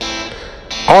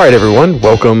All right, everyone,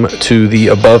 welcome to the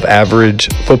Above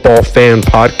Average Football Fan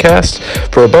Podcast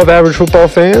for above average football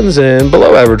fans and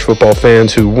below average football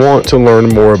fans who want to learn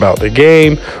more about the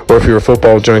game, or if you're a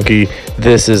football junkie,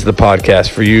 this is the podcast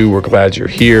for you. We're glad you're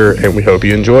here, and we hope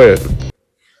you enjoy it.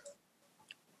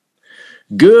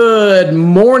 Good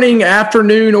morning,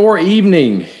 afternoon, or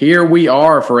evening. Here we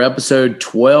are for episode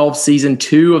 12, season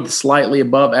 2 of the Slightly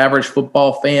Above Average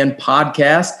Football Fan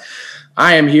Podcast.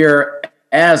 I am here,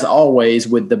 as always,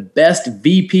 with the best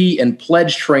VP and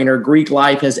pledge trainer Greek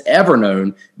life has ever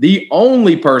known, the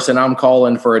only person I'm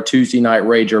calling for a Tuesday night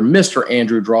rager, Mr.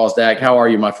 Andrew Drozdak. How are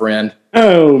you, my friend?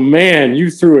 Oh, man,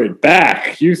 you threw it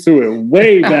back. You threw it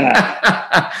way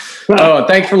back. Oh,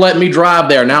 thanks for letting me drive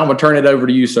there. Now I'm going to turn it over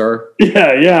to you, sir.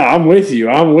 Yeah, I'm with you.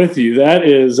 That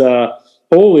is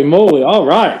holy moly. All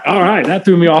right. That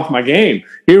threw me off my game.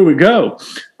 Here we go.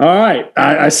 All right.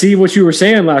 I see what you were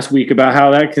saying last week about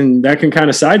how that can kind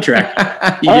of sidetrack.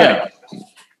 Yeah. All right.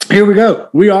 Here we go.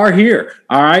 We are here.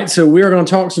 All right. So we are going to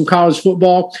talk some college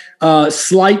football.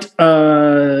 Slight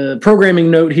programming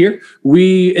note here.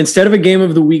 We, instead of a game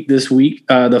of the week this week,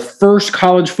 the first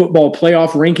college football playoff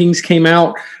rankings came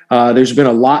out. There's been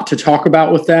a lot to talk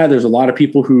about with that. There's a lot of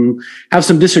people who have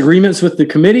some disagreements with the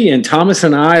committee, and Thomas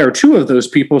and I are two of those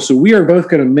people. So we are both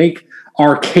going to make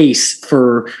our case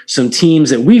for some teams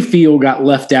that we feel got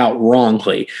left out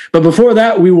wrongly. But before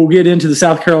that, we will get into the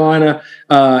South Carolina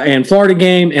and Florida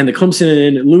game and the Clemson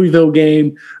and Louisville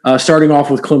game, starting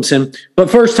off with Clemson. But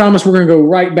first, Thomas, we're going to go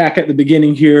right back at the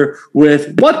beginning here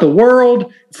with What the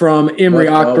World from Emery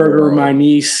Ockberger, my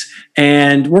niece.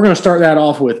 And we're going to start that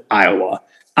off with Iowa.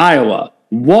 Iowa,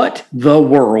 what the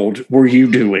world were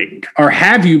you doing, or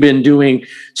have you been doing?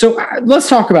 So let's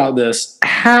talk about this.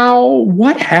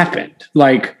 What happened?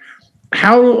 I'm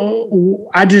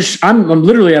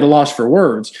literally at a loss for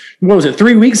words. What was it?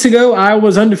 3 weeks ago, I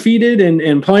was undefeated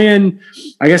and playing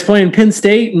Penn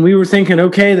State, and we were thinking,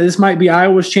 okay, this might be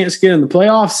Iowa's chance to get in the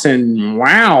playoffs, and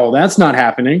wow, that's not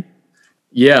happening.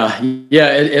 Yeah,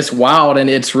 it's wild, and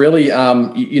it's really,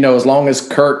 as long as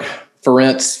Kirk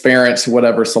Ferentz,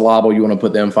 whatever syllable you want to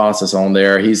put the emphasis on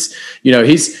there. He's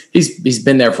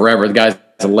been there forever. The guy's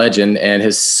a legend, and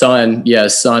his son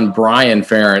Brian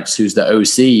Ferentz, who's the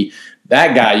OC.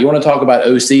 That guy, you want to talk about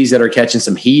OCs that are catching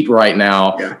some heat right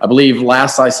now. Yeah. I believe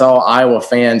last I saw, Iowa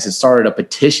fans had started a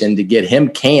petition to get him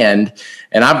canned.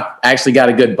 And I've actually got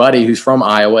a good buddy who's from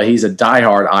Iowa. He's a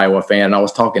diehard Iowa fan, and I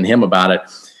was talking to him about it.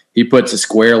 He puts it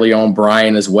squarely on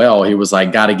Brian as well. He was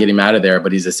like, got to get him out of there.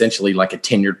 But he's essentially like a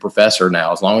tenured professor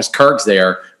now. As long as Kirk's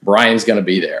there, Brian's going to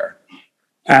be there.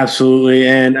 Absolutely.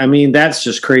 And I mean, that's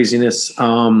just craziness.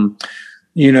 That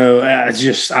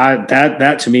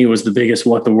to me was the biggest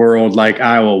what the world, like,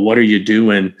 Iowa, what are you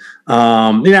doing?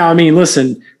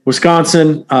 Listen,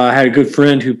 Wisconsin, had a good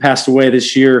friend who passed away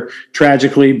this year,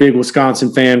 tragically, big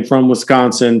Wisconsin fan from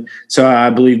Wisconsin. So I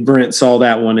believe Brent saw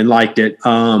that one and liked it.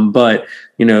 But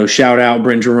shout out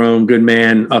Brent Jerome, good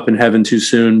man, up in heaven too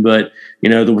soon. But,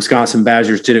 the Wisconsin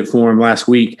Badgers did it for him last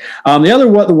week. The other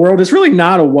what the world is really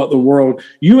not a what the world.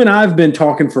 You and I have been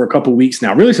talking for a couple of weeks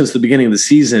now, really since the beginning of the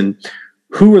season,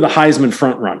 who are the Heisman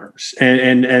front runners.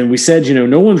 And we said,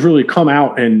 no one's really come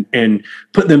out and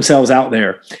put themselves out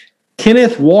there.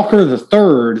 Kenneth Walker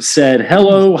III said,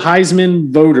 hello,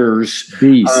 Heisman voters,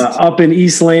 up in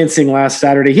East Lansing last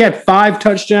Saturday. He had 5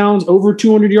 touchdowns, over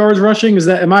 200 yards rushing.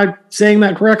 Am I saying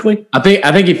that correctly? I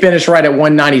think he finished right at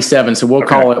 197. So we'll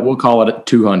call it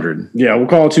 200. Yeah, we'll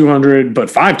call it 200,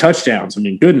 but 5 touchdowns. I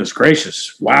mean, goodness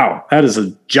gracious. Wow. That is a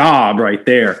job right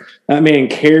there. That man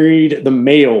carried the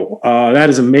mail. That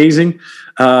is amazing.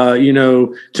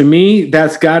 To me,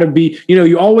 that's got to be,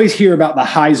 you always hear about the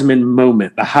Heisman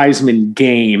moment, the Heisman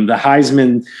game, the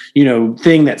Heisman,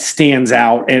 thing that stands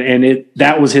out. And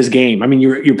that was his game. I mean,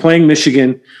 you're playing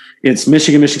Michigan. It's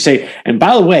Michigan State. And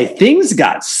by the way, things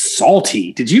got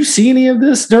salty. Did you see any of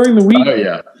this during the week? Oh,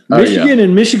 yeah. Michigan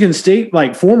and Michigan State,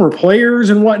 like former players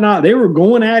and whatnot, they were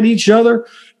going at each other.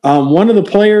 One of the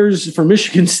players for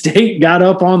Michigan State got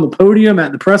up on the podium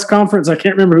at the press conference. I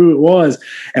can't remember who it was,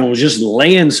 and was just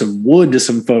laying some wood to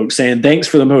some folks, saying thanks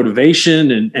for the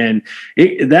motivation.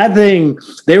 That thing,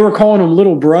 they were calling him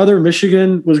little brother.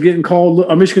 Michigan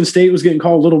State was getting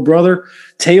called little brother.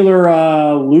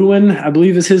 Taylor Lewin, I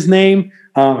believe is his name.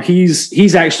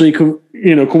 He's actually,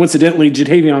 coincidentally,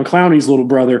 Jadeveon Clowney's little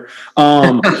brother.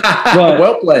 But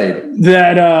well played.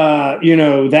 That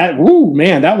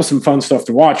was some fun stuff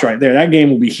to watch right there. That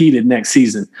game will be heated next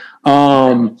season.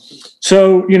 That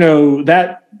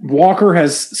Walker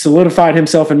has solidified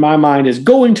himself in my mind as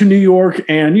going to New York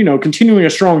and, continuing a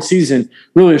strong season,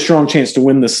 really a strong chance to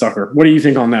win this sucker. What do you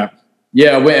think on that?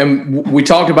 Yeah, and we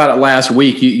talked about it last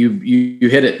week. You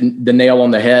hit the nail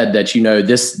on the head that,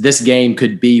 this game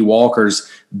could be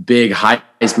Walker's big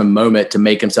Heisman moment to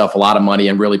make himself a lot of money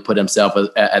and really put himself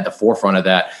at the forefront of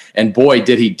that. And boy,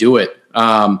 did he do it.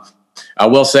 I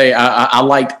will say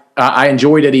I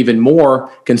enjoyed it even more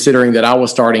considering that I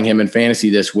was starting him in fantasy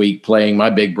this week, playing my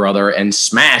big brother, and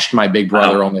smashed my big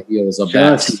brother on the heels of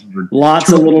that.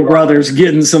 Lots of little brothers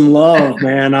getting some love,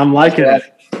 man. I'm liking it.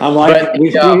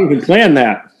 We can plan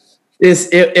that.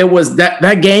 It was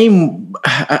that game.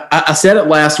 I said it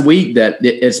last week that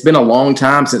it's been a long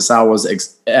time since I was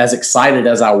as excited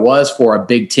as I was for a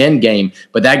Big Ten game,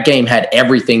 but that game had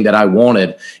everything that I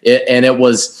wanted. It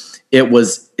was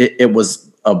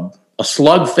a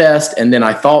slugfest, and then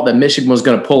I thought that Michigan was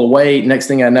going to pull away. Next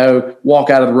thing I know, walk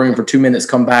out of the room for 2 minutes,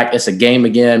 come back, it's a game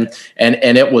again, and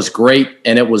it was great.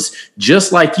 And it was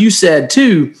just like you said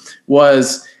too,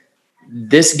 was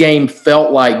this game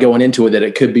felt like going into it that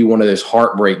it could be one of those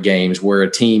heartbreak games where a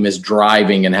team is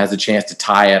driving and has a chance to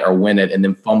tie it or win it and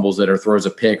then fumbles it or throws a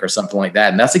pick or something like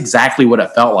that. And that's exactly what it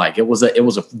felt like. It was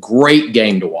a great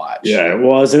game to watch. Yeah, it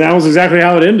was. And that was exactly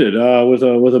how it ended,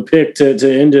 with a pick to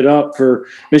end it up for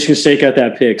Michigan State got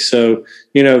that pick. So,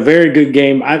 very good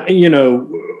game.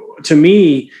 To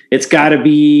me, it's got to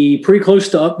be pretty close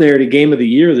to up there to game of the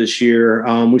year this year.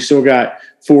 We still got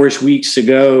 4-ish weeks to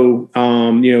go,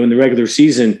 in the regular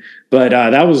season. But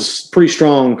that was pretty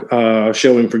strong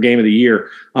showing for game of the year.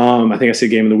 I think I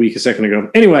said game of the week a second ago.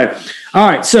 Anyway, all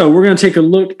right, so we're going to take a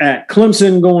look at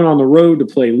Clemson going on the road to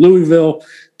play Louisville.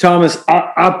 Thomas,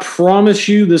 I promise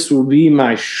you this will be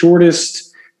my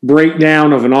shortest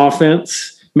breakdown of an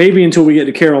offense, maybe until we get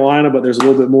to Carolina, but there's a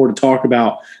little bit more to talk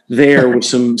about there with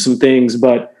some things.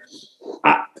 But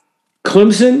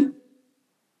Clemson,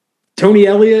 Tony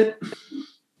Elliott,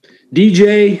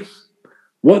 DJ,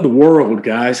 what the world,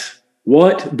 guys?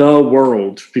 What the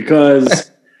world? Because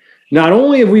not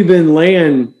only have we been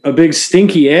laying a big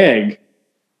stinky egg,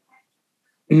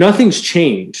 nothing's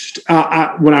changed.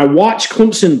 When I watch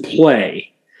Clemson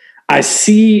play, I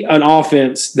see an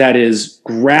offense that is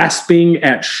grasping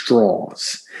at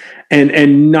straws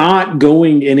and not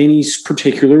going in any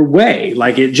particular way.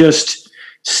 Like, it just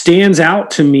stands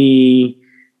out to me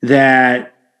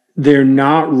that they're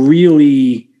not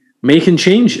really making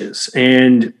changes.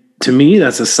 And to me,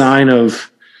 that's a sign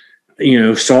of,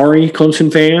 sorry,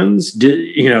 Clemson fans,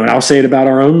 and I'll say it about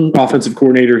our own offensive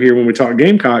coordinator here when we talk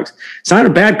Gamecocks, sign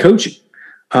of bad coaching.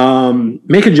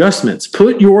 Make adjustments,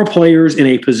 put your players in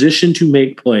a position to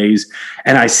make plays.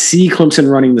 And I see Clemson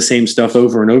running the same stuff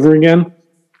over and over again.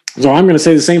 So I'm going to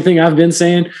say the same thing I've been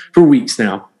saying for weeks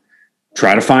now.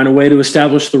 Try to find a way to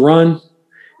establish the run,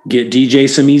 get DJ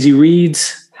some easy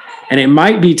reads. And it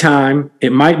might be time,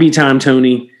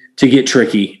 Tony, to get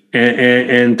tricky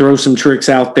and throw some tricks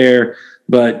out there.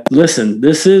 But listen,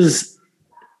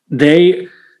 Clemson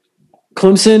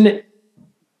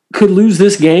could lose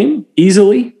this game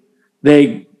easily.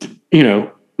 They,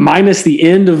 minus the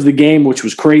end of the game, which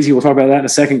was crazy. We'll talk about that in a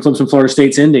second. Clemson, Florida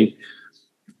State's ending.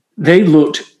 They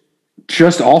looked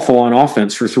just awful on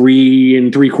offense for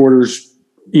 3 3/4.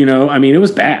 It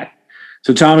was bad.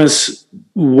 So Thomas,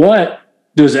 what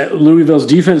does Louisville's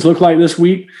defense look like this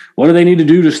week? What do they need to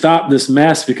do to stop this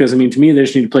mess? Because, to me, they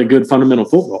just need to play good fundamental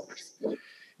football.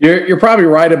 You're probably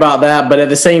right about that. But at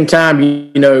the same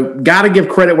time, got to give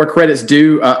credit where credit's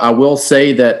due. I will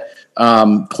say that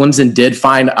Clemson did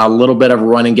find a little bit of a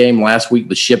running game last week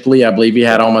with Shipley. I believe he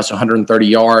had almost 130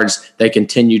 yards. They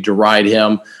continued to ride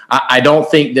him. I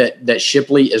don't think that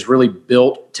Shipley is really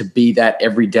built to be that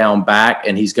every down back,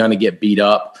 and he's going to get beat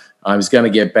up. He's going to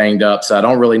get banged up, so I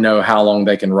don't really know how long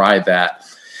they can ride that.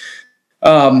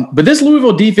 But this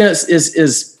Louisville defense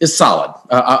is solid.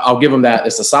 I'll give them that.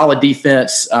 It's a solid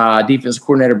defense. Defensive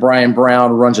coordinator Brian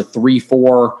Brown runs a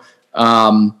 3-4.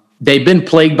 They've been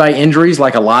plagued by injuries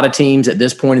like a lot of teams at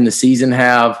this point in the season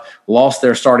have. Lost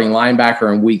their starting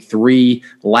linebacker in week 3.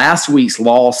 Last week's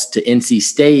loss to NC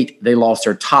State, they lost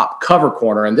their top cover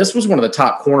corner, and this was one of the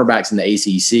top cornerbacks in the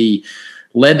ACC.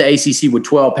 Led the ACC with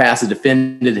 12 passes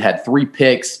defended, had 3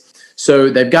 picks. So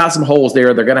they've got some holes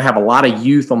there. They're going to have a lot of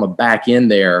youth on the back end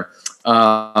there.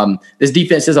 This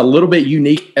defense is a little bit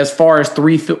unique as far as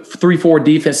 3-4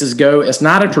 defenses go. It's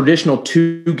not a traditional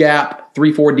 2-gap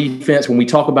 3-4 defense. When we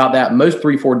talk about that, most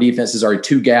 3-4 defenses are a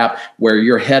 2-gap where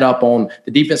you're head up on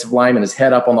the defensive lineman is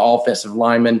head up on the offensive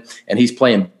lineman, and he's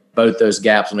playing both those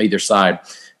gaps on either side.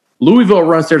 Louisville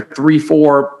runs their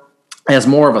 3-4. as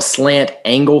more of a slant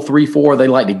angle 3-4. They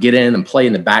like to get in and play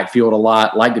in the backfield a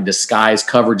lot, like to disguise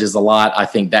coverages a lot. I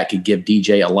think that could give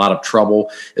DJ a lot of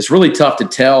trouble. It's really tough to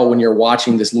tell when you're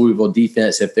watching this Louisville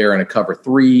defense if they're in a cover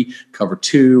 3, cover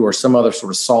 2, or some other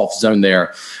sort of soft zone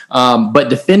there. But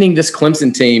defending this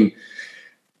Clemson team,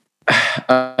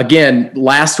 again,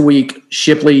 last week,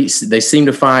 Shipley, they seem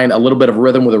to find a little bit of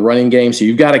rhythm with a running game. So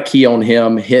you've got to key on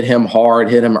him, hit him hard,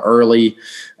 hit him early.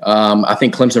 I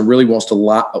think Clemson really wants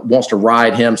to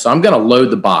ride him. So I'm going to load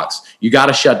the box. You got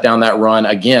to shut down that run.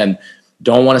 Again,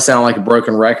 don't want to sound like a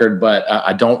broken record, but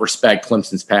I don't respect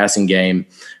Clemson's passing game.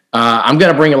 I'm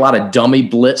going to bring a lot of dummy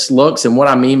blitz looks. And what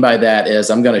I mean by that is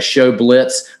I'm going to show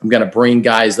blitz. I'm going to bring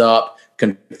guys up,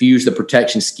 confuse the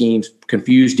protection schemes,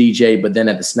 confuse DJ, but then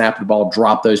at the snap of the ball,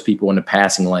 drop those people into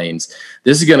passing lanes.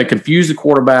 This is going to confuse the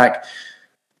quarterback.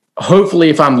 Hopefully,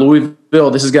 if I'm Louisville,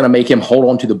 this is going to make him hold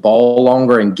on to the ball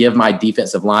longer and give my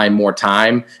defensive line more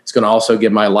time. It's going to also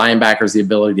give my linebackers the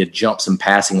ability to jump some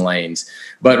passing lanes.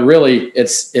 But really,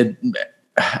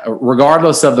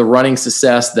 regardless of the running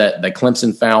success that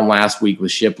Clemson found last week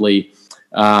with Shipley,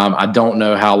 I don't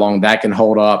know how long that can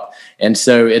hold up. And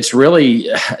so it's really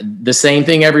the same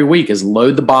thing every week is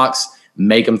load the box,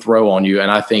 make them throw on you.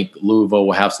 And I think Louisville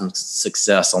will have some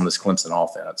success on this Clemson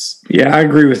offense. Yeah, I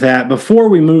agree with that. Before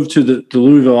we move to the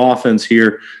Louisville offense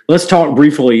here, let's talk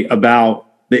briefly about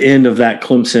the end of that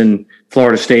Clemson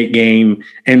Florida State game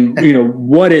and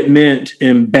what it meant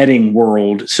in betting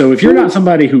world. So if you're not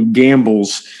somebody who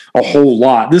gambles a whole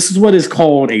lot, this is what is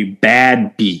called a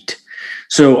bad beat.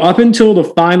 So up until the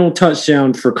final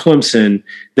touchdown for Clemson,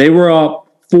 they were up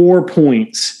 4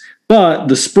 points, but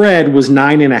the spread was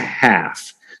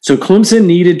 9.5. So Clemson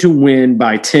needed to win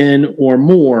by 10 or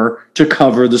more to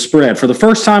cover the spread for the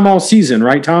first time all season,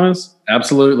 right, Thomas?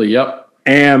 Absolutely. Yep.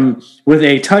 And with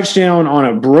a touchdown on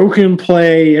a broken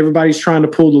play, everybody's trying to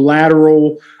pull the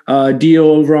lateral deal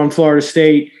over on Florida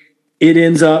State. It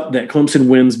ends up that Clemson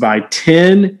wins by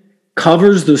 10,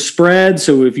 covers the spread.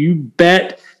 So if you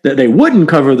bet that they wouldn't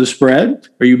cover the spread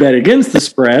or you bet against the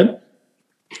spread,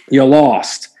 you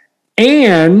lost.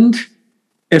 And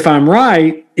if I'm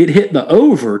right, it hit the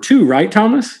over too, right,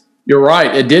 Thomas? You're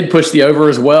right. It did push the over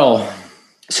as well.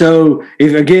 So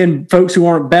if, again, folks who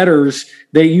aren't bettors,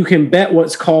 you can bet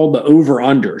what's called the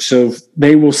over-under. So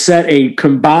they will set a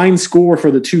combined score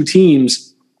for the two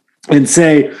teams and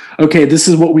say, okay, this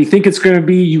is what we think it's going to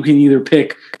be. You can either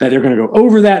pick that they're going to go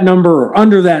over that number or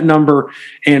under that number.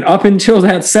 And up until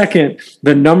that second,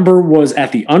 the number was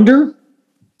at the under.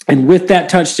 And with that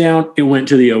touchdown, it went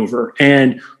to the over.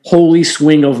 And holy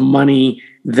swing of money,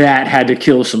 that had to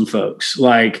kill some folks.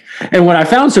 And what I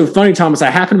found so funny, Thomas,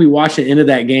 I happened to be watching the end of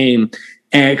that game.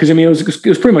 And because, it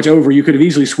was pretty much over. You could have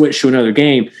easily switched to another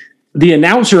game. The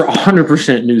announcer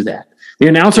 100% knew that. The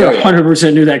announcer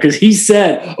 100% knew that because he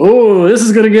said, "Oh, this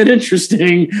is going to get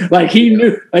interesting." He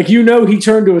knew, he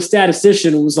turned to a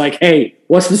statistician and was like, "Hey,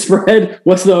 what's the spread?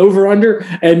 What's the over under?"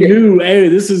 And knew, "Hey,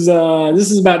 this is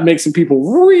about to make some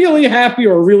people really happy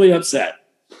or really upset."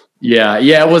 Yeah,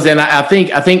 it was. And I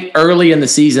think early in the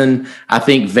season, I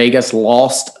think Vegas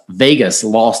lost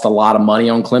a lot of money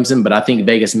on Clemson, but I think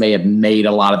Vegas may have made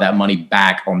a lot of that money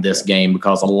back on this game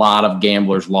because a lot of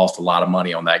gamblers lost a lot of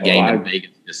money on that game, and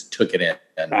Vegas just took it in.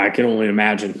 I can only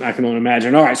imagine.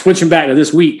 All right, switching back to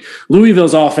this week,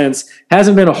 Louisville's offense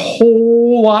hasn't been a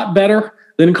whole lot better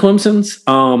than Clemson's.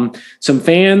 Some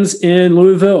fans in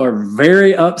Louisville are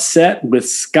very upset with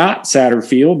Scott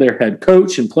Satterfield, their head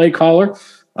coach and play caller.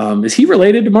 Is he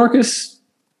related to Marcus?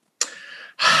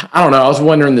 I don't know. I was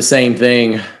wondering the same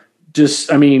thing.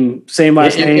 Same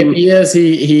last name. If he is,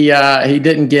 he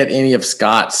didn't get any of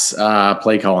Scott's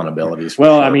play calling abilities.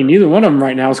 Well, sure. Neither one of them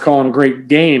right now is calling a great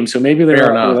game, so maybe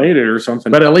they're related or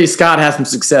something. But at least Scott has some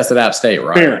success at App State,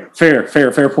 right?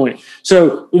 Fair point.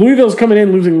 So Louisville's coming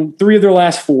in losing 3 of their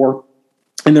last 4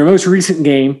 in their most recent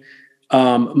game.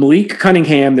 Malik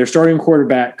Cunningham, their starting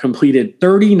quarterback, completed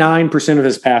 39% of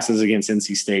his passes against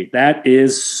NC State. That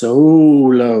is so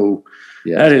low.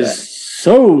 Yeah, that is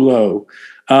so low.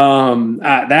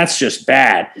 That's just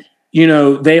bad.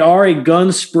 They are a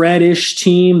gun spread-ish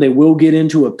team. They will get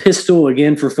into a pistol.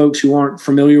 Again, for folks who aren't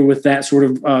familiar with that sort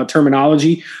of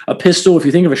terminology, a pistol, if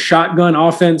you think of a shotgun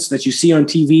offense that you see on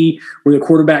TV where the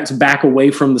quarterback's back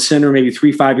away from the center, maybe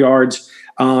 3-5 yards,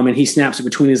 and he snaps it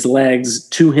between his legs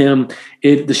to him.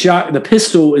 The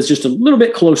pistol is just a little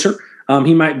bit closer.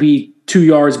 He might be 2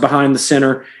 yards behind the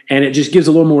center, and it just gives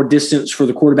a little more distance for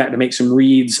the quarterback to make some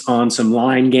reads on some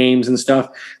line games and stuff.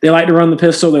 They like to run the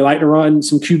pistol. They like to run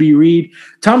some QB read.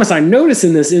 Thomas, I noticed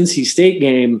in this NC State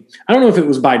game, I don't know if it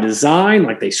was by design,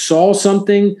 like they saw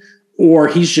something, or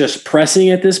he's just pressing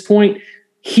at this point.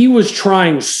 he was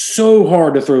trying so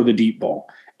hard to throw the deep ball.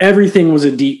 Everything was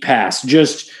a deep pass.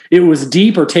 Just it was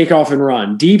deep or take off and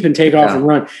run, deep and take off and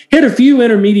run. Hit a few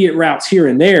intermediate routes here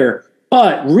and there,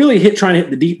 but really trying to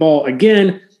hit the deep ball.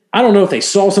 Again, I don't know if they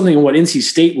saw something in what NC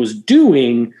State was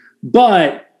doing,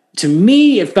 but to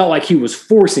me, it felt like he was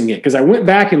forcing it because I went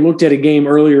back and looked at a game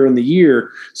earlier in the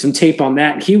year, some tape on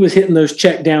that, and he was hitting those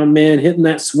check down men, hitting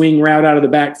that swing route out of the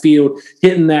backfield,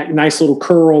 hitting that nice little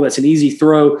curl that's an easy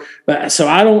throw. But so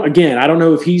I don't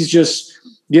know if he's just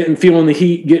feeling the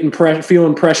heat,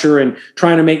 feeling pressure and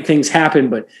trying to make things happen,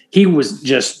 but he was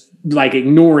just like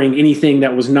ignoring anything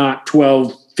that was not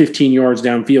 12, 15 yards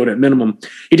downfield at minimum.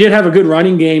 He did have a good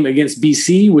running game against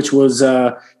BC, which was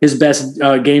his best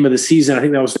game of the season. I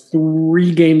think that was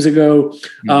 3 games ago.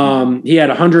 Mm-hmm. He had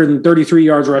 133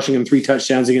 yards rushing and 3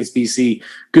 touchdowns against BC.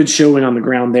 Good showing on the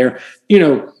ground there.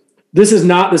 This is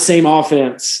not the same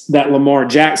offense that Lamar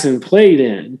Jackson played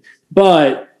in,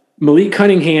 but Malik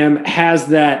Cunningham has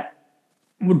that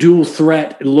dual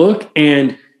threat look.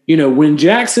 And, when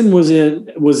Jackson was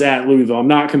at Louisville, I'm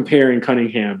not comparing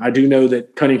Cunningham. I do know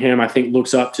that Cunningham, I think,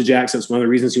 looks up to Jackson. It's one of the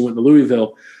reasons he went to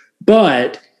Louisville.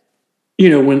 But,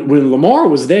 when Lamar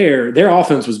was there, their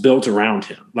offense was built around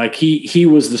him. Like he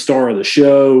was the star of the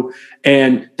show.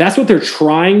 And that's what they're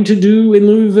trying to do in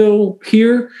Louisville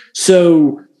here.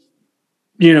 So,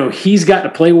 he's got to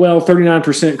play well.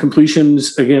 39%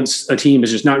 completions against a team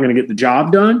is just not going to get the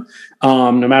job done,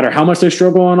 no matter how much they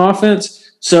struggle on offense.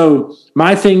 So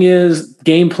my thing is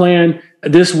game plan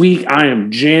this week. I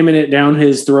am jamming it down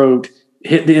his throat,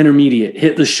 hit the intermediate,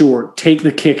 hit the short, take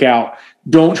the kick out.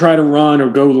 Don't try to run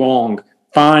or go long.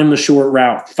 Find the short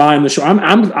route.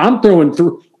 I'm throwing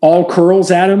through all curls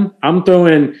at him. I'm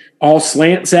throwing all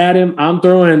slants at him. I'm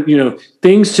throwing,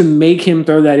 things to make him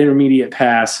throw that intermediate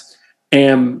pass.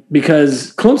 And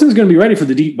because Clemson's going to be ready for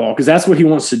the deep ball because that's what he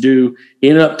wants to do. He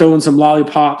ended up throwing some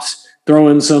lollipops,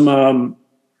 throwing some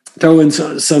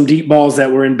deep balls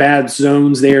that were in bad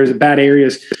zones there, bad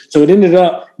areas. So it ended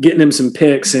up getting him some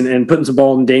picks and putting some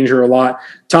ball in danger a lot.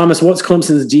 Thomas, what's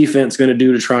Clemson's defense going to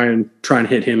do to try and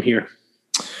hit him here?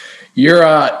 You're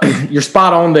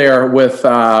spot on there with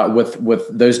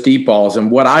those deep balls. And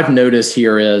what I've noticed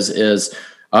here is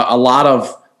a lot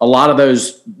of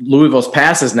those Louisville's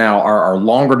passes now are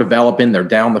longer developing. They're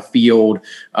down the field.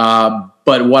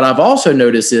 But what I've also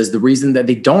noticed is the reason that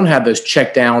they don't have those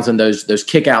check downs and those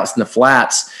kickouts in the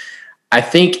flats, I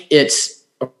think it's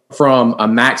from a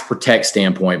max protect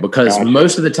standpoint because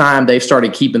most of the time they've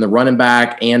started keeping the running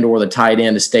back and or the tight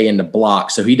end to stay in the block.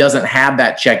 So he doesn't have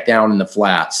that check down in the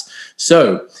flats.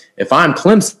 So if I'm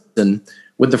Clemson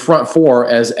with the front four,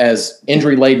 as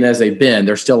injury laden as they've been,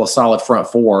 they're still a solid front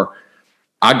four.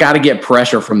 I got to get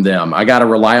pressure from them. I got to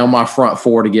rely on my front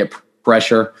four to get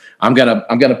pressure. I'm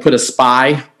gonna put a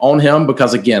spy on him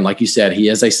because, again, like you said, he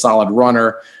is a solid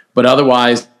runner. But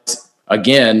otherwise,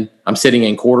 again, I'm sitting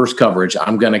in quarters coverage.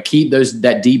 I'm going to keep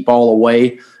that deep ball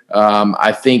away.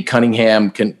 I think Cunningham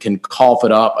can cough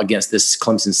it up against this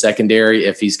Clemson secondary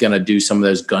if he's going to do some of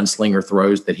those gunslinger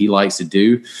throws that he likes to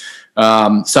do.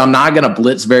 So I'm not going to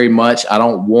blitz very much. I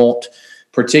don't want,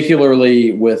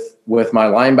 particularly with my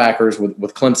linebackers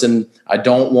with Clemson, I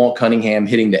don't want Cunningham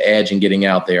hitting the edge and getting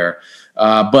out there.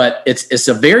 But it's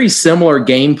a very similar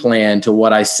game plan to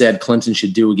what I said Clemson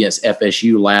should do against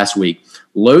FSU last week.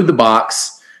 Load the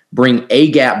box, bring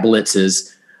A-gap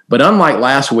blitzes. But unlike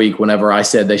last week, whenever I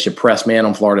said they should press man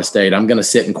on Florida State, I'm going to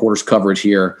sit in quarters coverage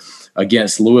here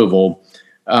against Louisville.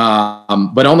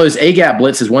 But on those A-gap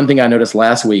blitzes, one thing I noticed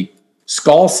last week,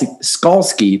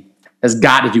 Skalski has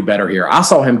got to do better here. I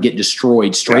saw him get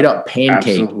destroyed, straight up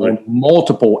pancaked on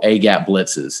multiple A-gap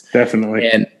blitzes. Definitely.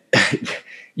 And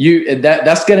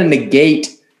that's going to negate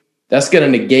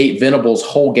Venable's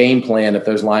whole game plan if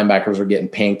those linebackers are getting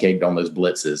pancaked on those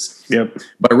blitzes. Yep.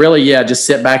 But really, just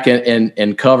sit back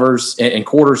in quarters,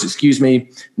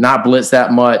 not blitz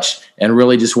that much, and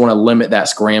really just want to limit that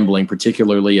scrambling.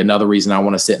 Particularly, another reason I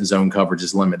want to sit in zone coverage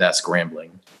is limit that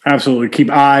scrambling. Absolutely. Keep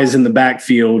eyes in the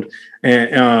backfield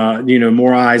and,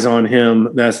 more eyes on him.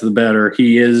 That's the better.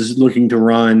 He is looking to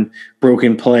run.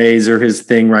 Broken plays are his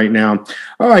thing right now.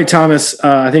 All right, Thomas,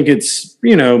 I think it's,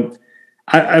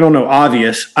 I don't know,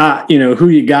 obvious, who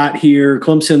you got here.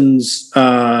 Clemson's,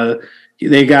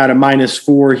 they got a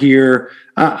 -4 here.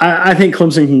 I think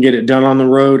Clemson can get it done on the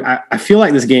road. I feel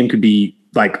like this game could be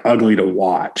like ugly to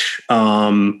watch.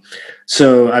 I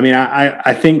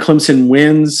think Clemson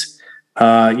wins.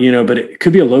 But it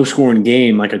could be a low-scoring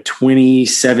game, like a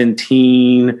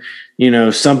 20-17,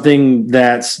 something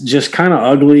that's just kind of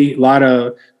ugly. A lot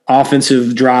of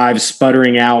offensive drives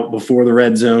sputtering out before the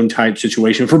red zone type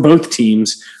situation for both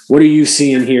teams. What are you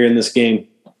seeing here in this game?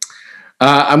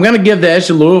 I'm going to give the edge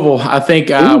to Louisville. I think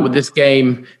with this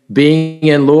game being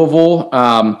in Louisville,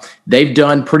 they've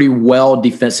done pretty well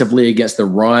defensively against the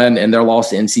run, and their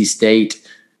loss to NC State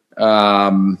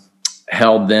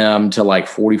held them to like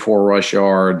 44 rush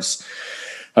yards,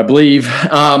 I believe.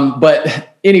 But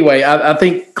anyway, I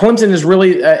think Clemson is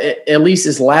really, at least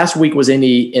as last week was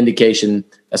any indication,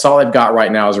 that's all they've got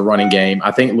right now is a running game.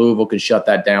 I think Louisville can shut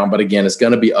that down. But again, it's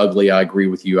going to be ugly. I agree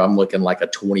with you. I'm looking like a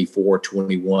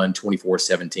 24-21,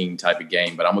 24-17 type of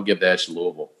game. But I'm going to give the edge to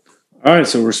Louisville. All right,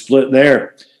 so we're split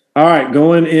there. All right,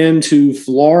 going into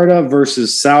Florida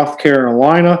versus South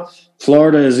Carolina.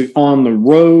 Florida is on the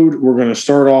road. We're going to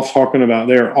start off talking about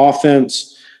their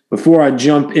offense. Before I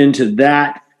jump into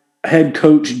that, head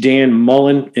coach Dan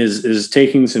Mullen is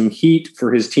taking some heat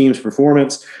for his team's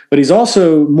performance, but he's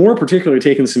also more particularly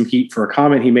taking some heat for a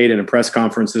comment he made in a press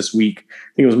conference this week.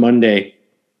 I think it was Monday.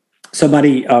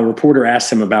 A reporter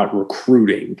asked him about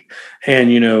recruiting and,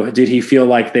 did he feel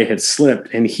like they had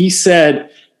slipped? And he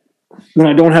said, and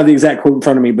I don't have the exact quote in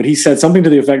front of me, but he said something to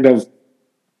the effect of,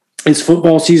 it's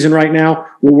football season right now.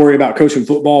 We'll worry about coaching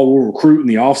football. We'll recruit in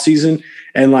the off season.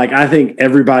 And I think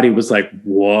everybody was like,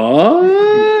 what?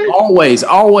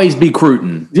 Always be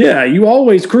recruiting. Yeah, you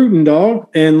always recruiting, dog.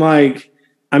 And I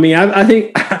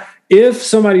think if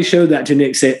somebody showed that to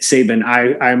Nick Saban,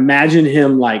 I imagine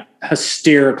him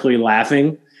hysterically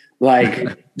laughing,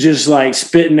 just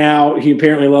spitting out. He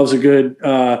apparently loves a good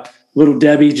Little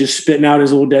Debbie, just spitting out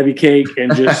his Little Debbie cake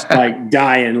and just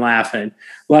dying laughing.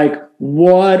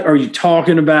 What are you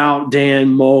talking about, Dan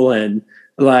Mullen?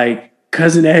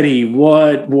 Cousin Eddie,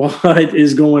 what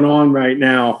is going on right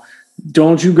now?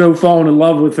 Don't you go falling in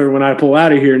love with her when I pull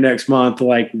out of here next month?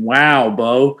 Wow,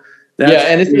 Bo.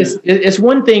 And it's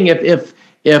one thing if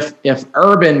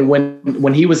Urban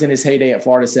when he was in his heyday at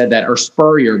Florida said that, or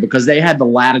Spurrier, because they had the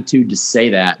latitude to say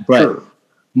that, but sure.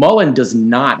 Mullen does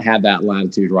not have that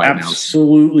latitude right now.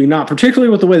 Absolutely not, particularly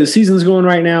with the way the season's going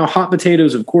right now. Hot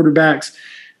potatoes of quarterbacks.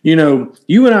 You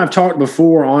and I have talked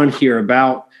before on here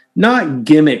about not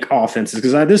gimmick offenses,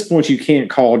 because at this point you can't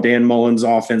call Dan Mullen's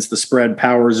offense, the spread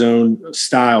power zone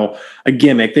style, a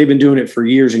gimmick. They've been doing it for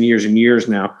years and years and years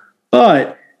now.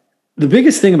 But the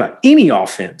biggest thing about any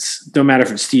offense, no matter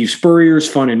if it's Steve Spurrier's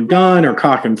fun and gun or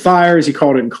cock and fire, as he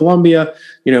called it in Columbia,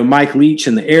 Mike Leach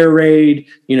and the air raid,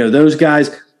 those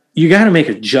guys, you got to make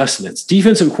adjustments.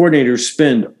 Defensive coordinators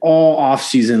spend all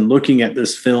offseason looking at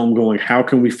this film going, how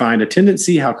can we find a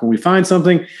tendency? How can we find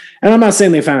something? And I'm not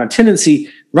saying they found a tendency.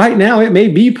 Right now, it may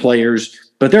be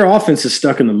players, but their offense is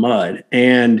stuck in the mud.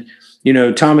 And,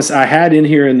 Thomas, I had in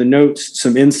here in the notes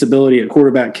some instability at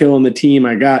quarterback killing the team.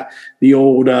 I got the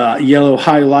old yellow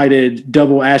highlighted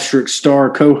double asterisk star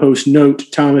co-host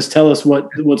note. Thomas, tell us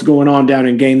what's going on down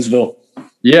in Gainesville.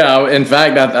 Yeah, in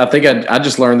fact, I think I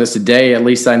just learned this today. At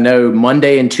least I know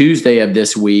Monday and Tuesday of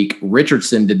this week,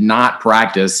 Richardson did not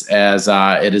practice, as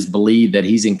it is believed that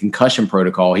he's in concussion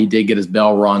protocol. He did get his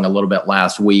bell rung a little bit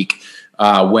last week.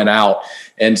 Went out.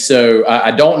 And so I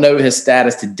don't know his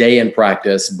status today in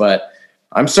practice, but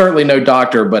I'm certainly no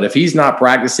doctor. But if he's not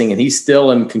practicing and he's still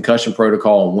in concussion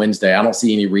protocol on Wednesday, I don't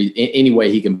see any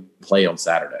way he can play on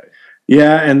Saturday.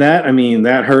 Yeah, and that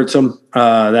hurts him.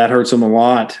 That hurts him a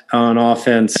lot on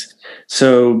offense.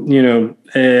 So,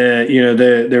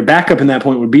 their backup in that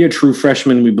point would be a true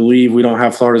freshman, we believe. We don't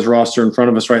have Florida's roster in front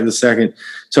of us right this second.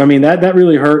 So, that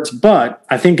really hurts. But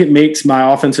I think it makes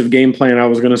my offensive game plan, I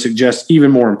was going to suggest,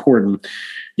 even more important.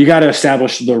 You got to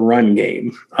establish the run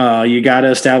game. You got to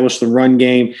establish the run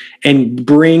game and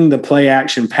bring the play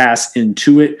action pass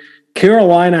into it.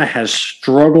 Carolina has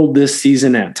struggled this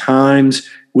season at times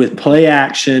with play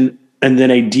action and then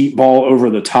a deep ball over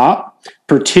the top,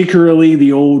 particularly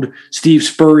the old Steve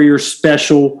Spurrier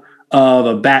special of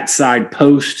a backside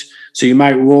post. So you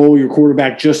might roll your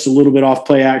quarterback just a little bit off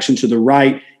play action to the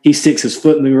right. He sticks his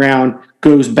foot in the ground,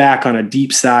 goes back on a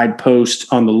deep side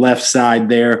post on the left side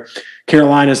there.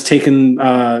 Carolina's taken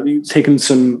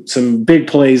some big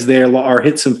plays there, or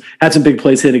had some big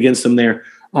plays hit against them there.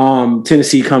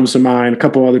 Tennessee comes to mind, a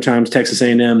couple other times, Texas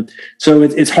A&M. So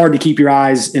it's hard to keep your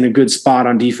eyes in a good spot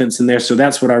on defense in there. So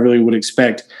that's what I really would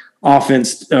expect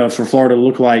offense for Florida to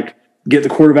look like. Get the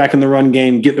quarterback in the run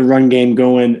game, get the run game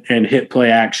going, and hit play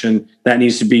action. That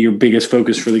needs to be your biggest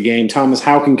focus for the game. Thomas,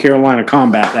 how can Carolina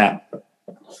combat that?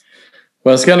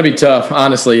 Well, it's going to be tough,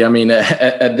 honestly.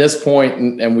 At this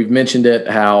point, and we've mentioned it,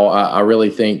 how I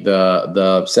really think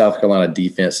the South Carolina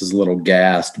defense is a little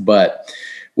gassed. But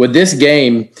with this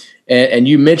game, and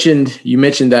you mentioned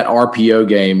that RPO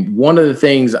game, one of the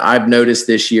things I've noticed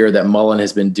this year that Mullen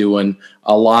has been doing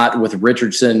a lot with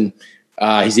Richardson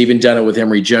He's even done it with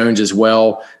Emory Jones as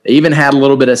well. They even had a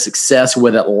little bit of success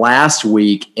with it last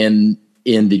week in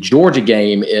the Georgia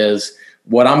game, is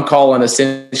what I'm calling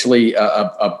essentially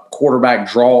a quarterback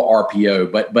draw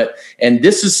RPO. But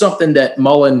this is something that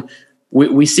Mullen,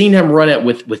 we seen him run it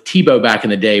with Tebow back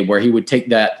in the day, where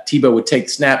Tebow would take the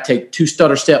snap, take 2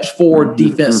 stutter steps forward,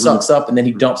 defense sucks up, and then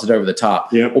he dumps it over the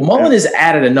top. Yep. Well, Mullen has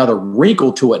added another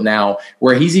wrinkle to it now,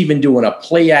 where he's even doing a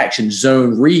play action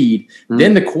zone read,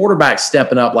 then the quarterback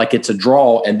stepping up like it's a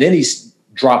draw, and then he's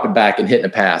dropping back and hitting a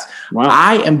pass. Wow.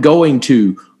 I am going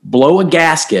to blow a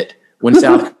gasket when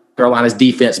South Carolina's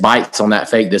defense bites on that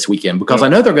fake this weekend, because I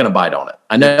know they're going to bite on it.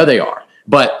 I know they are.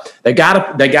 But they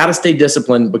gotta stay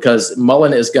disciplined, because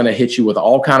Mullen is going to hit you with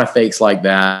all kind of fakes like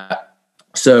that.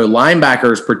 So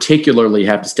linebackers particularly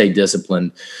have to stay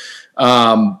disciplined.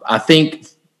 I think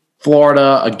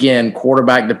Florida, again,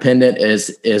 quarterback dependent,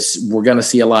 is we're going to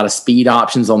see a lot of speed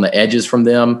options on the edges from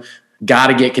them. Got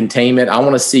to get containment. I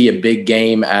want to see a big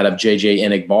game out of JJ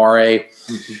Enagbare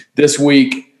this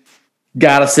week.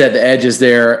 Got to set the edges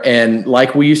there. And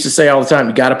like we used to say all the time,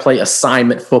 you got to play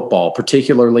assignment football,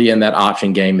 particularly in that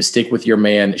option game. Stick with your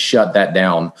man, shut that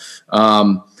down.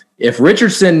 If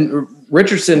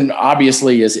Richardson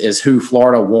obviously is who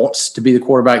Florida wants to be the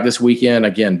quarterback this weekend.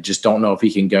 Again, just don't know if he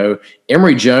can go.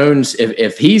 Emory Jones,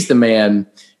 if he's the man,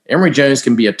 Emory Jones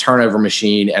can be a turnover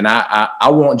machine. And I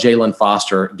want Jalen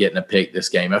Foster getting a pick this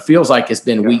game. It feels like it's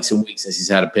been weeks and weeks since he's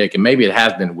had a pick, and maybe it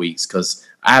has been weeks, because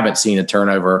I haven't seen a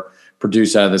turnover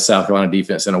produced out of the South Carolina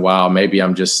defense in a while. We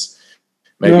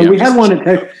had one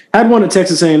at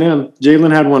Texas A&M.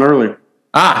 Jalen had one earlier.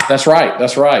 That's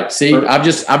right. See, I've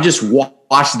just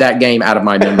watched that game out of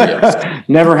my memory.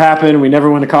 Never happened. We never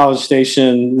went to College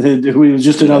Station. We was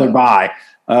just another bye.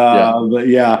 But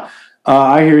yeah,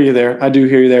 I hear you there. I do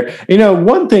hear you there.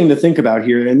 One thing to think about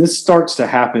here, and this starts to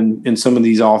happen in some of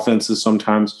these offenses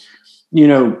sometimes.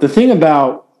 The thing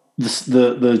about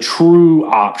the true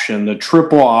option, the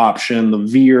triple option, the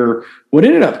veer, what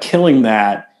ended up killing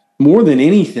that more than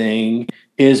anything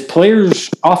is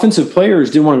offensive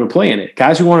players didn't want to go play in it.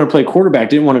 Guys who wanted to play quarterback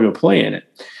didn't want to go play in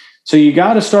it. So you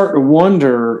got to start to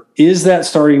wonder, is that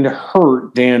starting to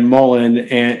hurt Dan Mullen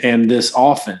and this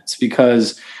offense?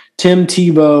 Because Tim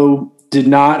Tebow did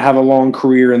not have a long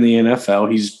career in the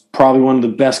NFL. He's probably one of the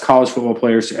best college football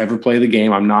players to ever play the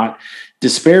game. I'm not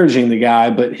disparaging the guy,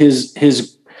 but his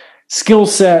skill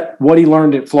set, what he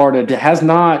learned at Florida,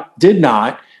 did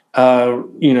not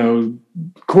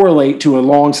correlate to a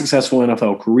long, successful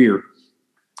NFL career.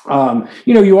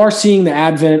 You are seeing the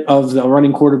advent of the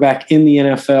running quarterback in the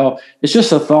NFL. It's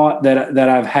just a thought that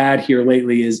I've had here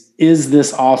lately is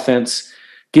this offense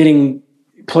getting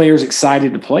players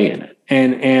excited to play in it?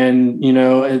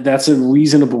 And that's a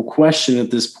reasonable question at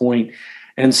this point.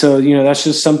 And so, that's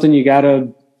just something you got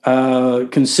to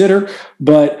consider.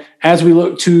 But as we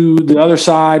look to the other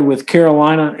side with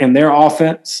Carolina and their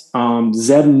offense,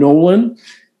 Zeb Nolan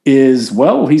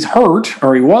he's hurt,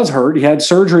 or he was hurt. He had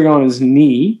surgery on his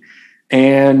knee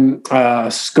and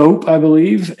scope, I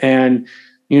believe. And,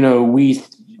 we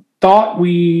thought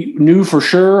we knew for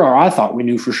sure, or I thought we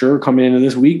knew for sure coming into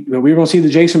this week, that we were going to see the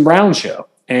Jason Brown show.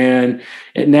 And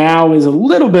it now is a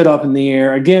little bit up in the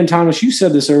air. Again, Thomas, you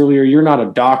said this earlier, you're not a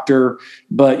doctor,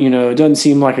 but, it doesn't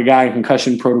seem like a guy in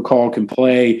concussion protocol can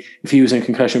play if he was in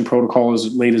concussion protocol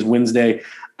as late as Wednesday.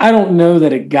 I don't know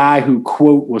that a guy who,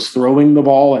 quote, was throwing the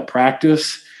ball at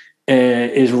practice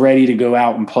is ready to go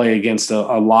out and play against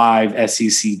a live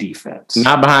SEC defense.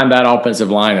 Not behind that offensive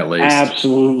line, at least.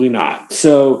 Absolutely not.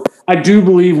 So I do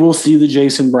believe we'll see the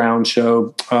Jason Brown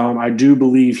show. I do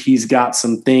believe he's got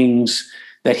some things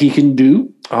that he can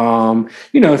do.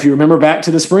 If you remember back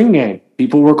to the spring game,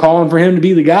 people were calling for him to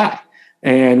be the guy.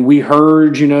 And we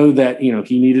heard, that,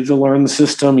 he needed to learn the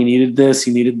system. He needed this,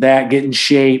 he needed that, get in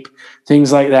shape,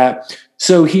 things like that.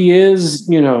 So he is,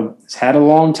 has had a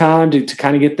long time to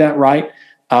kind of get that right.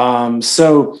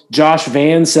 So Josh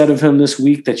Vann said of him this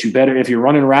week that if you're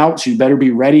running routes, you better be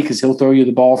ready, because he'll throw you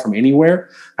the ball from anywhere.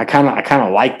 I kind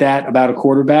of like that about a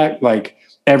quarterback. Like,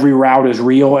 every route is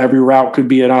real. Every route could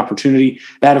be an opportunity.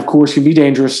 That, of course, can be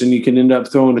dangerous, and you can end up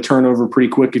throwing a turnover pretty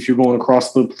quick if you're going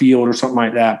across the field or something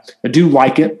like that. I do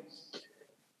like it.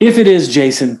 If it is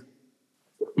Jason,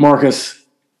 Marcus,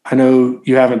 I know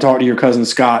you haven't talked to your cousin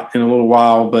Scott in a little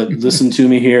while, but listen to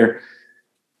me here.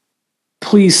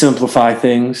 Please simplify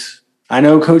things. I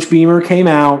know Coach Beamer came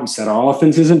out and said our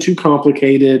offense isn't too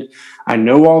complicated. I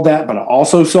know all that, but I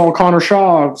also saw Connor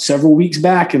Shaw several weeks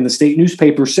back in the state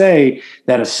newspaper say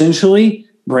that essentially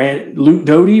Luke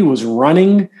Doty was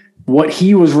running what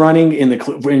he was running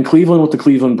in Cleveland with the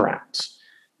Cleveland Browns.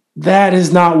 That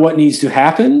is not what needs to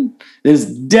happen. That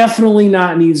is definitely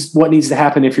not what needs to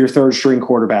happen if your third string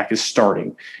quarterback is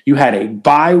starting. You had a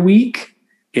bye week.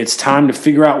 It's time to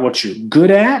figure out what you're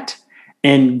good at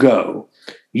and go.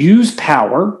 Use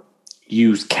power,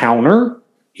 use counter,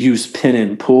 use pin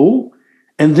and pull,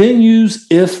 and then use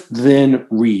if-then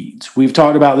reads. We've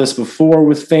talked about this before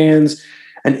with fans.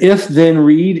 An if-then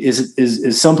read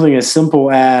is something as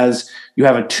simple as you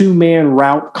have a two-man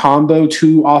route combo,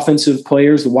 two offensive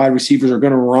players. The wide receivers are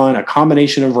going to run a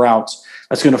combination of routes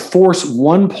that's going to force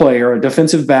one player, a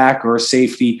defensive back or a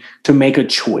safety, to make a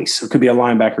choice. It could be a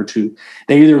linebacker too.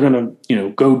 They're either going to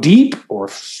go deep or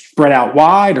spread out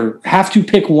wide or have to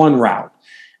pick one route.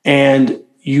 And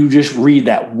you just read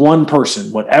that one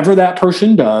person. Whatever that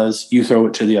person does, you throw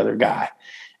it to the other guy.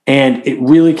 And it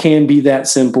really can be that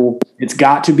simple. It's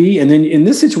got to be. And then in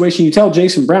this situation, you tell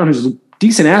Jason Brown, who's a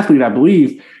decent athlete, I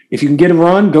believe, if you can get a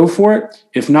run, go for it.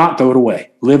 If not, throw it away.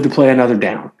 Live to play another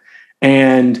down.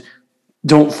 And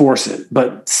don't force it.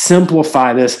 But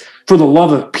simplify this. For the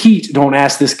love of Pete, don't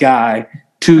ask this guy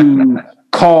to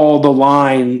call the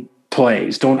line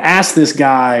plays. Don't ask this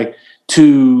guy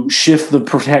to shift the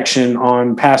protection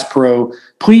on pass pro.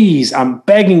 Please, I'm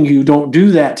begging you, don't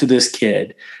do that to this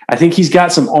kid. I think he's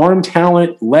got some arm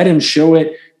talent. Let him show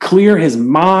it. Clear his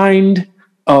mind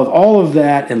of all of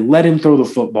that and let him throw the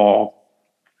football.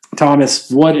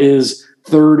 Thomas, what is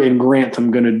third and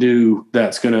Grantham going to do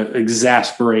that's going to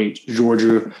exasperate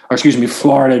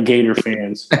Florida Gator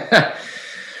fans?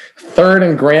 Third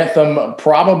and Grantham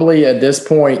probably at this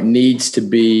point needs to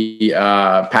be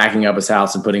packing up his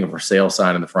house and putting a for sale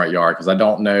sign in the front yard, because I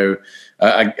don't know.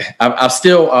 I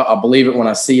believe it when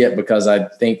I see it, because I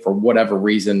think for whatever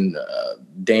reason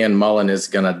Dan Mullen is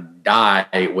going to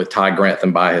die with Ty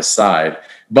Grantham by his side.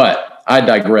 But I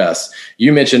digress.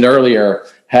 You mentioned earlier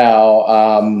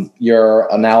how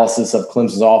your analysis of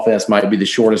Clemson's offense might be the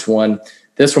shortest one.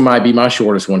 This one might be my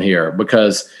shortest one here,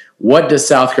 because what does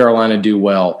South Carolina do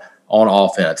well on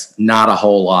offense? Not a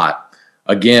whole lot.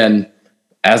 Again,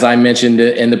 as I mentioned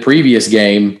in the previous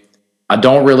game, I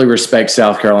don't really respect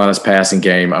South Carolina's passing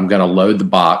game. I'm going to load the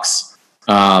box.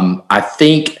 I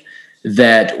think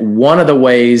that one of the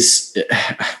ways –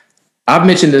 I've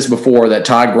mentioned this before, that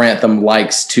Ty Grantham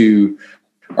likes to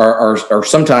or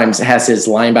sometimes has his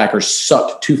linebackers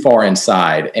sucked too far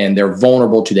inside, and they're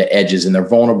vulnerable to the edges, and they're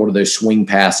vulnerable to those swing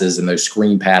passes and those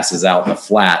screen passes out in the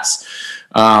flats.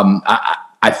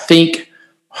 I think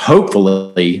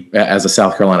hopefully, as a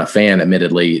South Carolina fan,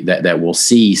 admittedly, that we'll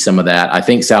see some of that. I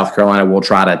think South Carolina will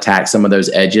try to attack some of those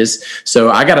edges. So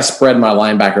I got to spread my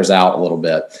linebackers out a little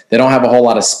bit. They don't have a whole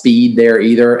lot of speed there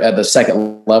either at the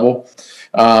second level.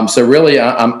 So really,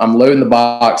 I'm loading the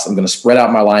box. I'm going to spread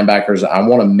out my linebackers. I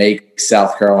want to make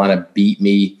South Carolina beat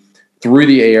me through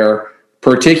the air,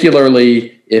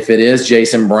 particularly if it is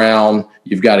Jason Brown.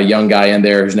 You've got a young guy in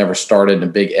there who's never started in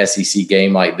a big SEC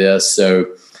game like this.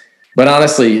 So, but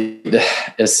honestly,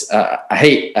 I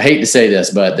hate to say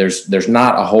this, but there's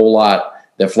not a whole lot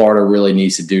that Florida really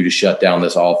needs to do to shut down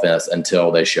this offense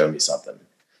until they show me something.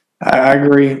 I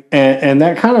agree. And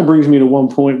that kind of brings me to one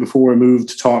point before we move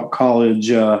to talk college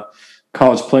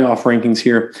playoff rankings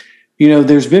here.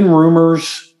 There's been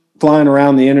rumors flying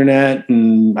around the internet,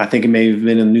 and I think it may have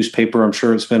been in the newspaper. I'm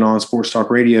sure it's been on Sports Talk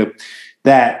Radio,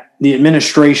 that the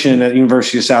administration at the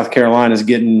University of South Carolina is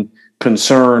getting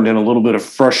concerned and a little bit of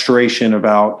frustration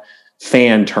about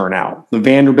fan turnout. The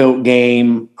Vanderbilt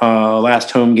game, last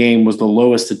home game, was the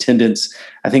lowest attendance,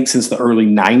 I think, since the early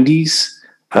 90s.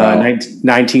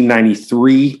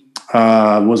 1993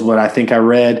 was what I think I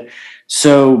read.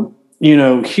 So,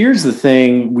 here's the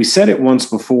thing. We said it once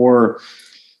before.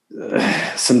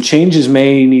 Some changes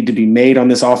may need to be made on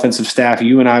this offensive staff.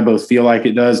 You and I both feel like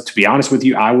it does. To be honest with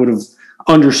you, I would have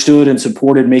understood and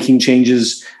supported making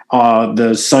changes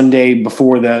the Sunday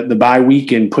before the bye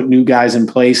week and put new guys in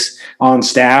place on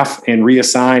staff and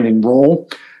reassign and roll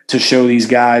to show these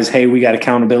guys, hey, we got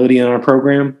accountability in our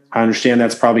program. I understand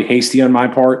that's probably hasty on my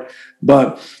part,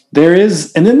 but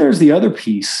then there's the other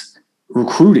piece,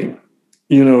 recruiting.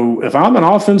 If I'm an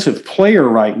offensive player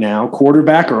right now,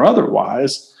 quarterback or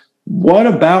otherwise, what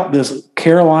about this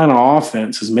Carolina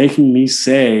offense is making me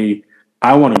say,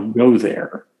 I want to go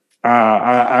there.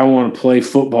 I want to play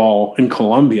football in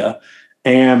Columbia.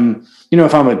 And,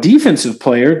 if I'm a defensive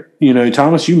player,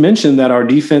 Thomas, you mentioned that our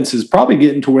defense is probably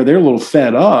getting to where they're a little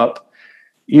fed up.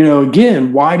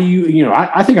 Again, why do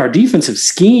I think our defensive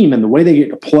scheme and the way they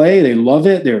get to play, they love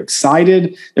it. They're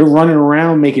excited. They're running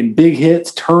around making big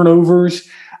hits, turnovers.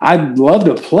 I'd love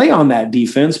to play on that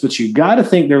defense, but you got to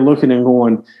think they're looking and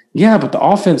going, yeah, but the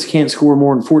offense can't score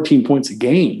more than 14 points a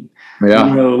game.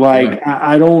 Yeah.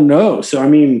 I don't know. So, I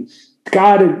mean,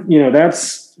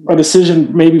 that's a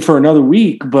decision maybe for another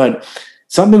week, but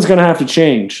something's going to have to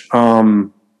change.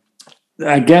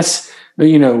 I guess,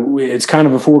 it's kind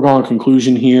of a foregone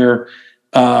conclusion here.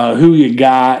 Who you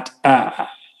got?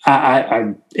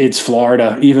 It's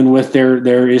Florida, even with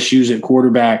their issues at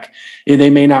quarterback. They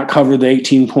may not cover the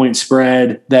 18-point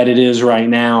spread that it is right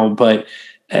now, but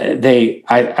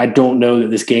I don't know that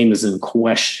this game is in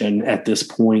question at this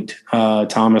point.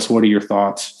 Thomas, what are your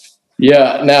thoughts?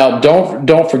 Yeah. Now,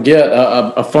 don't forget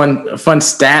a fun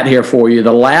stat here for you.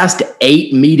 The last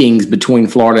 8 meetings between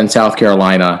Florida and South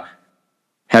Carolina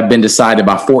have been decided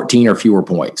by 14 or fewer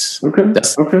points. Okay.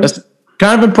 That's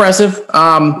kind of impressive.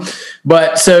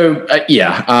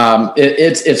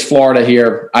 It's Florida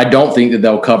here. I don't think that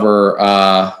they'll cover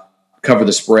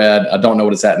the spread. I don't know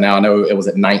what it's at now. I know it was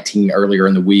at 19 earlier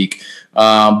in the week.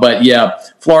 But yeah,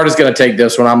 Florida's going to take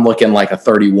this one. I'm looking like a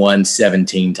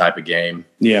 31-17 type of game.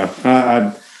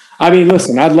 Yeah. I mean,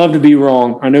 listen, I'd love to be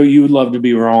wrong. I know you would love to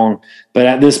be wrong, but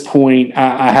at this point,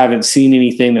 I haven't seen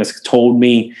anything that's told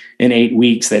me in 8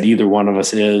 weeks that either one of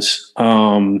us is.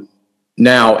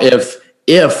 Now,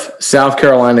 if South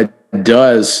Carolina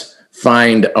does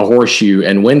find a horseshoe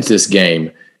and wins this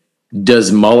game,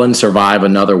 does Mullen survive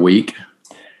another week?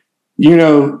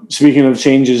 Speaking of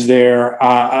changes there,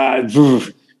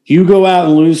 you go out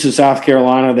and lose to South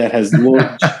Carolina that has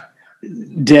looked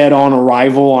dead on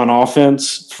arrival on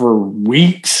offense for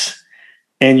weeks,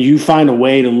 and you find a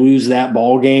way to lose that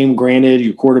ball game. Granted,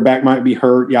 your quarterback might be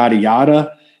hurt, yada,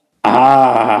 yada.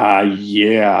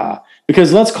 Yeah.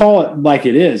 Because let's call it like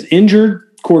it is.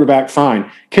 Injured quarterback, fine.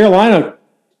 Carolina,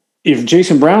 if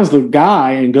Jason Brown's the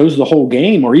guy and goes the whole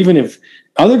game, or even if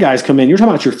other guys come in, you're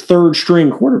talking about your third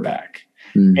string quarterback.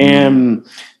 Mm-hmm. And,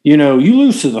 you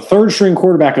lose to the third string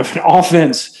quarterback of an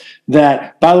offense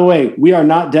that, by the way, we are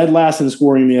not dead last in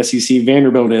scoring in the SEC.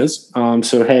 Vanderbilt is.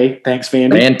 So, hey, thanks,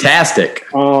 Vandy. Fantastic.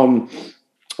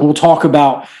 We'll talk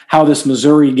about how this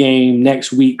Missouri game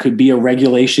next week could be a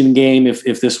regulation game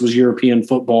if this was European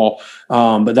football.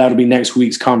 But that'll be next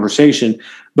week's conversation.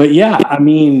 But yeah, I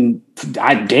mean,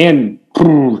 they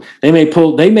may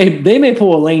pull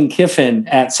a Lane Kiffin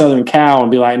at Southern Cal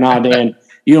and be like, nah, Dan,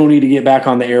 you don't need to get back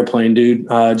on the airplane, dude.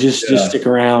 Just stick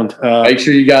around. Make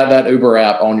sure you got that Uber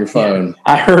app on your phone. Yeah.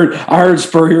 I heard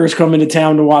Spurrier is coming to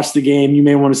town to watch the game. You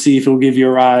may want to see if he'll give you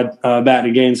a ride back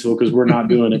to Gainesville, because we're not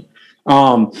doing it.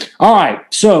 All right.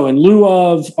 So in lieu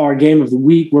of our game of the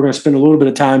week, we're going to spend a little bit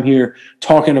of time here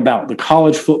talking about the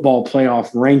college football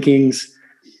playoff rankings.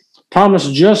 Thomas,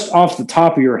 just off the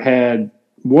top of your head,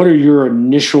 what are your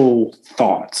initial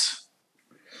thoughts?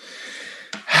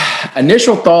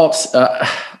 Initial thoughts.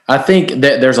 I think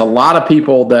that there's a lot of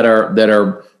people that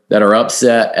are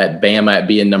upset at Bama at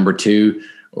being number 2.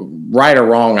 Right or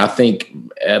wrong, I think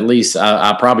at least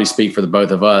I probably speak for the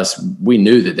both of us. We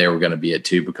knew that they were going to be at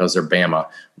 2 because they're Bama.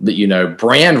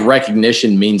 Brand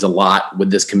recognition means a lot with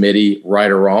this committee,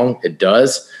 right or wrong. It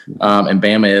does. And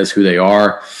Bama is who they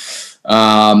are.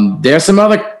 There's some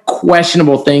other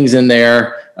questionable things in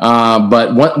there.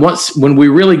 But when we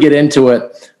really get into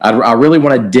it, I really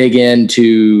want to dig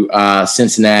into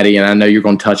Cincinnati, and I know you're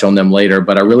going to touch on them later,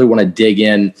 but I really want to dig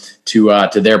in to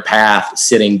their path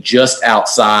sitting just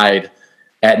outside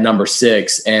at number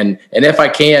 6. And if I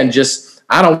can,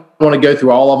 I don't want to go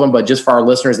through all of them, but just for our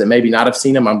listeners that maybe not have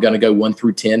seen them, I'm going to go 1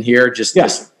 through 10 here, just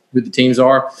who the teams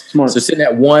are. Smart. So sitting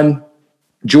at 1,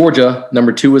 Georgia.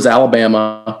 Number 2 is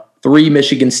Alabama. 3,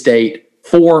 Michigan State.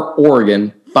 4,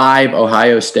 Oregon. 5,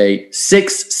 Ohio State.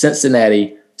 6,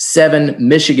 Cincinnati. 7,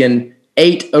 Michigan.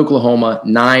 8, Oklahoma.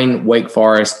 9, Wake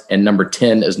Forest. And number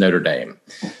 10 is Notre Dame.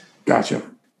 Gotcha.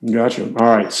 All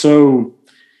right. So,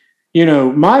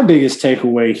 my biggest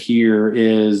takeaway here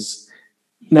is,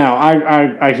 now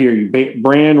I hear you,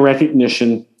 brand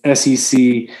recognition,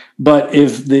 SEC, but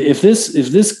if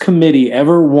this committee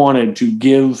ever wanted to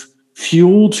give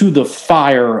fuel to the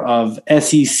fire of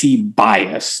SEC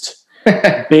biased,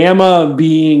 Bama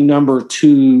being number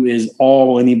 2 is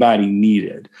all anybody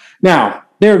needed. Now,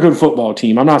 they're a good football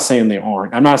team. I'm not saying they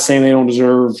aren't. I'm not saying they don't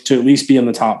deserve to at least be in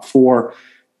the top 4.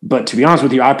 But to be honest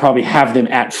with you, I probably have them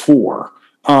at 4.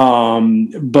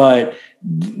 But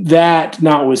that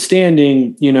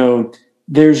notwithstanding,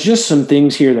 there's just some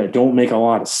things here that don't make a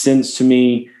lot of sense to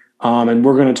me. And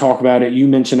we're going to talk about it. You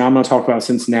mentioned I'm going to talk about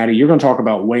Cincinnati. You're going to talk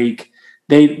about Wake.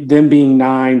 Them being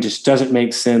 9 just doesn't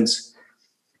make sense.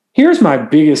 Here's my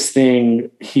biggest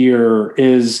thing here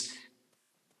is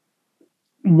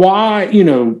why,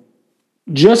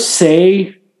 just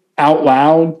say out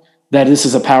loud that this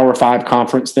is a Power 5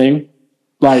 conference thing.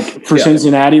 Like for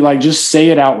Cincinnati, just say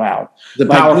it out loud. The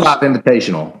Power 5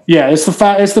 Invitational. Yeah, it's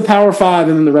the Power 5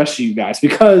 and then the rest of you guys.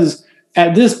 Because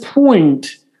at this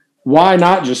point, Why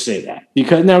not just say that?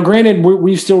 Because now, granted,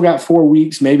 we've still got 4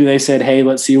 weeks. Maybe they said, hey,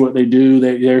 let's see what they do.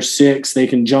 They're 6. They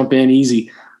can jump in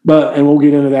easy. And we'll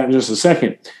get into that in just a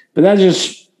second. But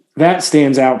that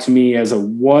stands out to me as a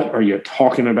what are you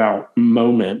talking about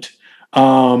moment.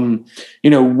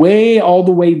 Way all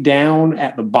the way down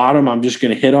at the bottom, I'm just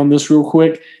going to hit on this real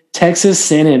quick. Texas,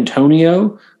 San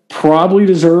Antonio probably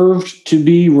deserved to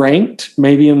be ranked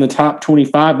maybe in the top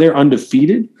 25. They're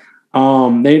undefeated.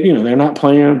 They're not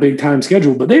playing on a big time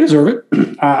schedule, but they deserve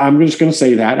it. I'm just going to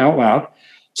say that out loud.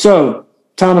 So,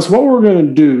 Thomas, what we're going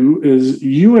to do is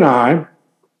you and I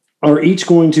are each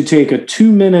going to take a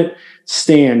 2-minute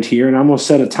stand here, and I'm going to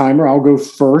set a timer. I'll go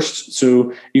first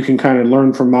so you can kind of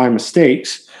learn from my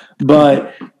mistakes.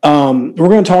 But we're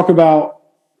going to talk about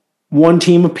one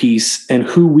team apiece and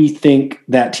who we think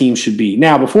that team should be.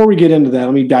 Now, before we get into that,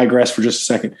 let me digress for just a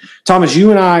second. Thomas,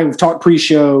 you and I have talked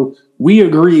pre-show. We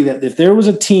agree that if there was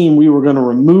a team we were going to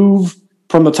remove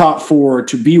from the top 4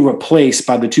 to be replaced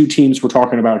by the 2 teams we're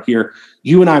talking about here,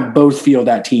 you and I both feel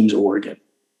that team's Oregon.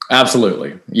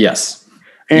 Absolutely. Yes.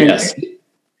 And yes.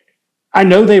 I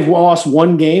know they've lost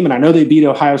one game, and I know they beat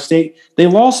Ohio State. They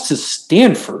lost to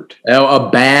Stanford. Oh, a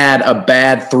bad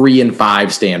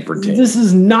 3-5 Stanford team. This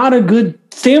is not a good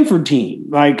Stanford team.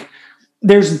 Like,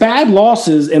 there's bad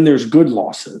losses and there's good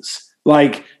losses.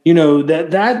 Like,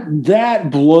 that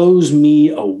blows me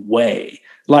away.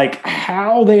 Like,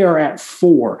 how they are at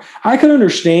 4. I could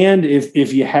understand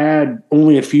if you had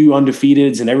only a few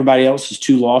undefeateds and everybody else is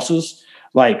 2 losses.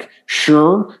 Like,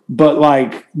 sure, but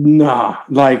like, nah.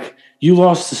 Like, you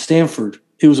lost to Stanford.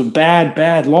 It was a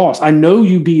bad loss. I know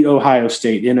you beat Ohio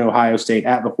State in Ohio State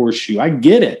at the Horseshoe. I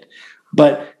get it.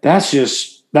 But that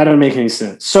doesn't make any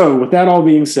sense. So with that all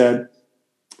being said,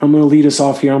 I'm going to lead us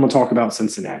off here. I'm going to talk about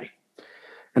Cincinnati.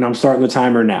 And I'm starting the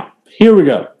timer now. Here we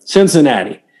go.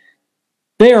 Cincinnati.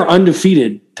 They are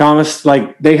undefeated, Thomas.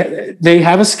 Like, they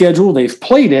have a schedule. They've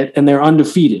played it, and they're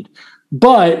undefeated.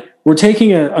 But we're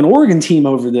taking an Oregon team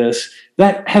over this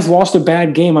that has lost a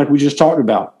bad game like we just talked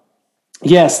about.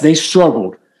 Yes, they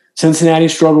struggled. Cincinnati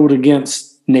struggled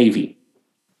against Navy.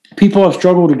 People have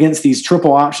struggled against these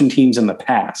triple option teams in the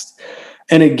past.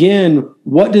 And again,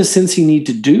 what does Cincy need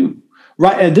to do?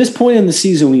 Right at this point in the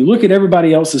season, when you look at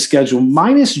everybody else's schedule,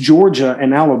 minus Georgia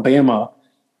and Alabama,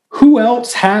 who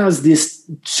else has this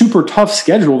super tough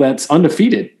schedule that's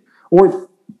undefeated or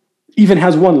even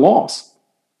has one loss?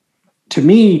 To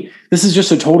me, this is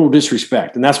just a total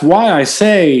disrespect. And that's why I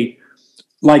say,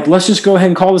 like, let's just go ahead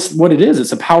and call this what it is.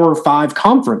 It's a Power 5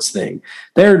 conference thing.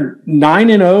 They're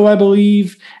 9-0, I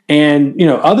believe. And,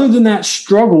 other than that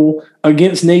struggle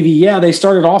against Navy, yeah, they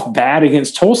started off bad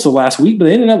against Tulsa last week, but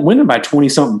they ended up winning by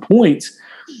 20-something points.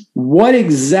 What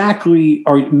exactly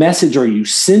message are you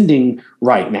sending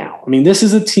right now? I mean, this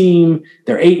is a team,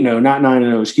 they're 8-0, not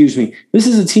 9-0, excuse me. This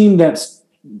is a team that's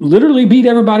literally beat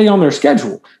everybody on their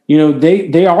schedule.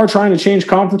 They are trying to change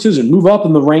conferences and move up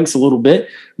in the ranks a little bit,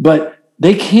 but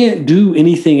they can't do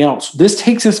anything else. This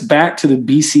takes us back to the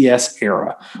BCS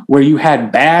era where you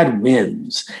had bad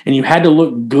wins and you had to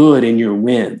look good in your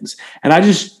wins. And I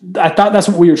thought that's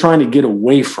what we were trying to get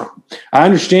away from. I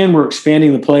understand we're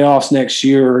expanding the playoffs next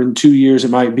year or in 2 years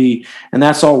it might be, and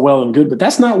that's all well and good, but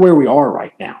that's not where we are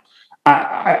right now.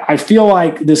 I feel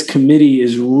like this committee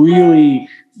is really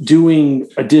doing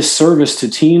a disservice to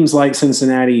teams like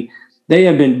Cincinnati. They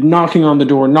have been knocking on the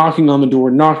door,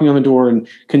 and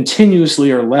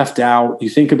continuously are left out. You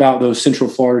think about those Central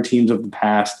Florida teams of the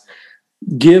past.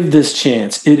 Give this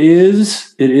chance. It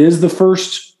is the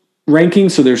first ranking,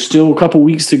 so there's still a couple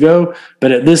weeks to go.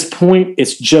 But at this point,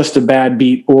 it's just a bad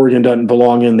beat. Oregon doesn't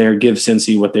belong in there. Give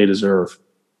Cincy what they deserve.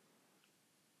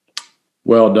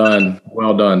 Well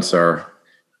done, sir.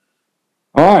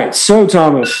 All right, so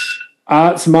Thomas,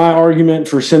 that's my argument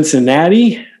for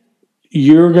Cincinnati.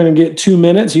 You're going to get 2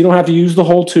 minutes. You don't have to use the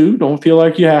whole 2. Don't feel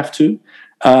like you have to.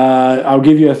 I'll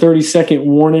give you a 30-second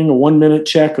warning, a 1-minute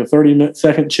check, a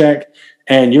 30-second check,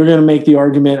 and you're going to make the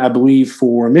argument, I believe,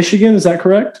 for Michigan. Is that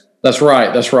correct? That's right.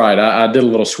 I did a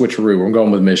little switcheroo. I'm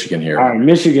going with Michigan here. All right,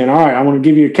 Michigan. All right, I want to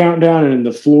give you a countdown, and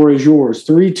the floor is yours.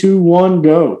 3, 2, 1,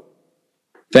 go.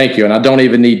 Thank you. And I don't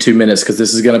even need 2 minutes because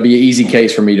this is going to be an easy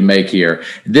case for me to make here.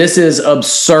 This is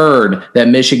absurd that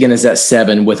Michigan is at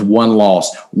 7 with one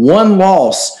loss. One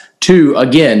loss to,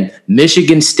 again,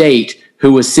 Michigan State,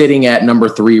 who is sitting at number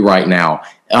 3 right now.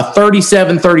 A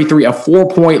 37-33, a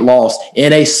 4-point loss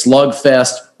in a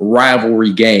slugfest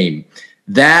rivalry game.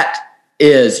 That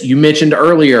is, you mentioned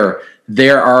earlier,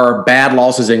 there are bad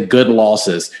losses and good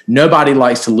losses. Nobody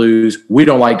likes to lose. We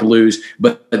don't like to lose,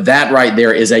 but that right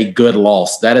there is a good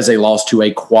loss. That is a loss to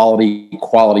a quality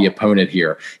opponent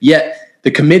here. Yet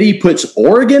The committee puts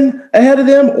Oregon ahead of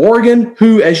them. Oregon,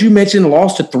 who, as you mentioned,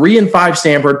 lost to 3-5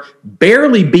 Stanford,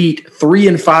 barely beat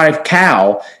 3-5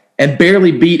 Cal, and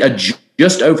barely beat a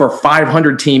just over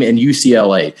 500 team in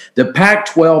UCLA. The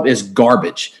Pac-12 is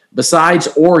garbage. Besides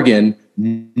Oregon,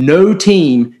 no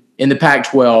team in the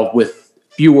Pac-12 with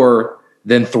fewer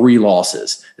than 3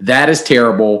 losses. That is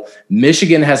terrible.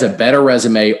 Michigan has a better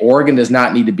resume. Oregon does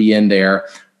not need to be in there.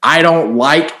 I don't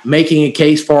like making a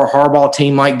case for a Harbaugh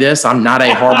team like this. I'm not a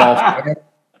Harbaugh fan,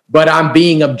 but I'm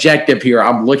being objective here.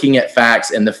 I'm looking at facts,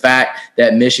 and the fact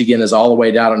that Michigan is all the way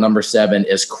down at number 7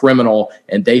 is criminal,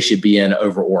 and they should be in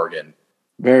over Oregon.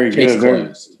 Very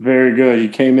good. Very good. You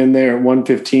came in there at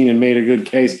 115 and made a good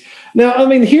case. Now, I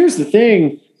mean, here's the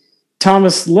thing,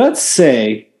 Thomas. Let's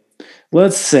say,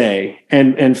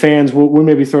 and fans,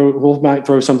 we'll might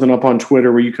throw something up on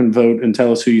Twitter where you can vote and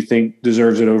tell us who you think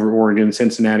deserves it over Oregon,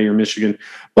 Cincinnati, or Michigan.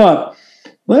 But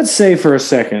let's say for a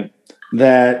second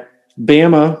that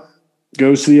Bama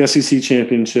goes to the SEC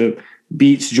championship,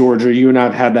 beats Georgia. You and I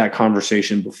have had that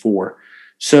conversation before.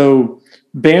 So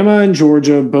Bama and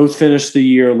Georgia both finished the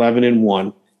year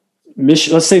 11-1.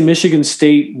 Let's say Michigan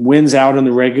State wins out in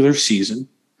the regular season.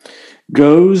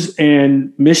 Goes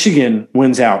and Michigan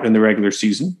wins out in the regular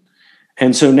season.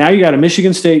 And so now you got a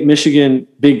Michigan State, Michigan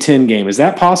Big Ten game. Is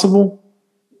that possible?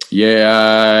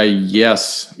 Yeah.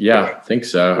 Yes. Yeah, I think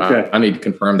so. Okay. I need to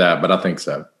confirm that, but I think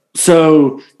so.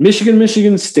 So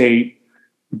Michigan State,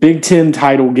 Big Ten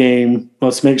title game.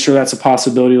 Let's make sure that's a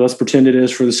possibility. Let's pretend it is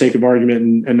for the sake of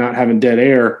argument and not having dead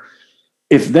air.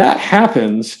 If that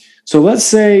happens, so let's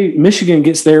say Michigan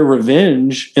gets their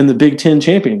revenge in the Big Ten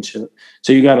championship.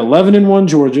 So you got 11-1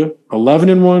 Georgia,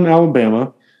 11-1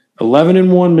 Alabama,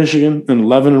 11-1 Michigan, and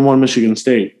 11-1 Michigan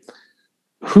State.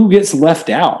 Who gets left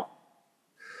out?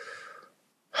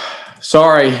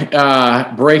 Sorry,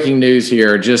 breaking news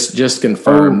here. Just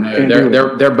confirmed.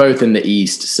 They're both in the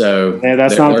East, so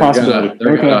that's not a possibility.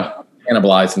 They're gonna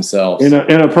cannibalize themselves. In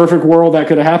a perfect world, that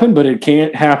could have happened, but it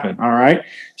can't happen. All right.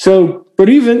 So, but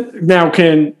even now,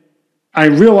 I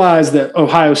realize that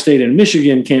Ohio State and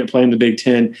Michigan can't play in the Big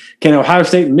Ten. Can Ohio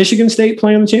State and Michigan State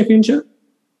play in the championship?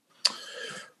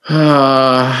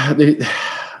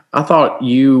 I thought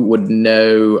you would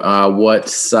know what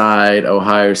side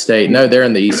Ohio State. No, they're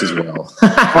in the East as well. All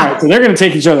right, so they're going to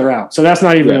take each other out. So that's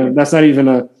not even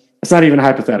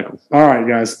hypothetical. All right,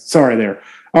 guys, sorry there.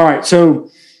 All right, so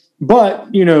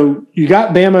but you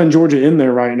got Bama and Georgia in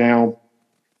there right now.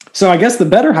 So I guess the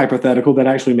better hypothetical that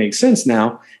actually makes sense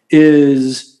now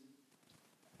is,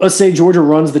 let's say Georgia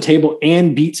runs the table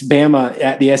and beats Bama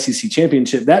at the SEC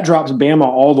championship. That drops Bama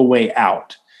all the way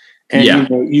out. And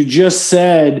you just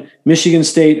said Michigan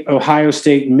State, Ohio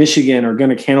State, and Michigan are going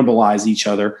to cannibalize each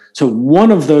other. So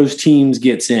one of those teams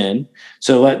gets in.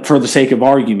 So for the sake of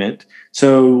argument.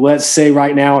 So let's say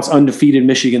right now it's undefeated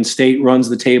Michigan State runs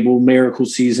the table, miracle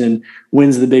season,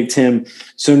 wins the Big Ten.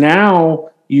 So now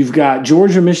you've got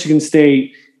Georgia, Michigan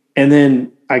State, and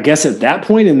then I guess at that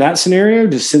point in that scenario,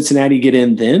 does Cincinnati get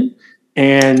in then?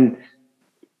 And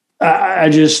I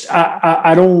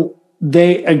don't.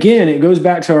 Again, it goes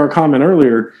back to our comment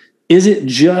earlier. Is it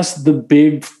just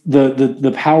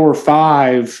the Power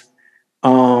 5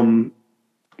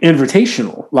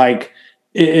 invitational? Like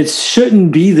it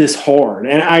shouldn't be this hard.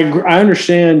 And I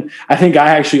understand. I think I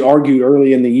actually argued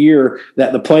early in the year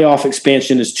that the playoff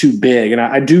expansion is too big. And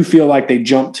I do feel like they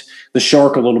jumped the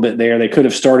shark a little bit there. They could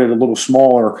have started a little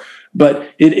smaller,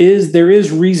 but there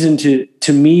is reason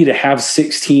to me to have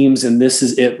 6 teams. And this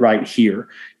is it right here.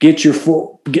 Get your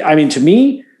full, to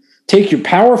me, take your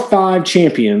Power 5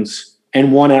 champions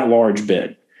and one at-large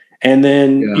bid. And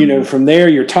then, from there,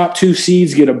 your top 2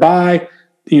 seeds get a bye.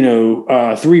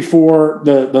 3, 4,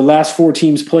 the last 4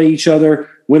 teams play each other.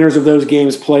 Winners of those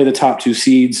games play the top 2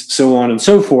 seeds, so on and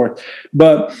so forth.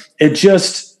 But it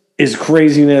just is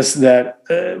craziness that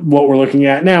what we're looking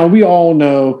at now. We all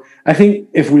know, I think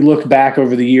if we look back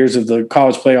over the years of the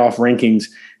college playoff rankings,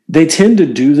 they tend to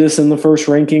do this in the first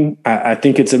ranking. I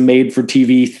think it's a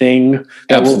made-for-TV thing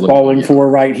that we're falling for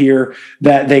right here,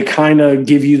 that they kind of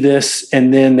give you this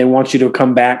and then they want you to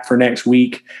come back for next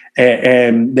week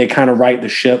and they kind of right the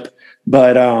ship.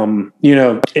 But,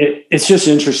 it's just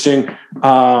interesting.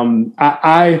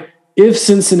 If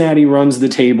Cincinnati runs the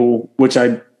table, which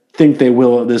I think they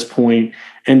will at this point,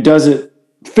 and does it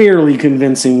fairly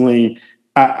convincingly,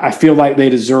 I feel like they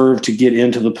deserve to get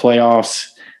into the playoffs.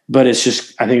 But I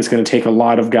think it's going to take a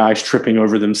lot of guys tripping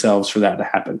over themselves for that to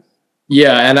happen.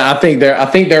 Yeah, and I think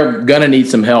they're going to need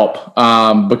some help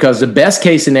because the best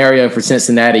case scenario for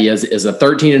Cincinnati is a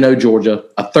 13-0 Georgia,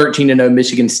 a 13-0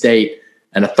 Michigan State,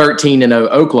 and a 13-0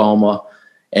 Oklahoma.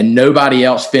 and nobody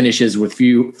else finishes with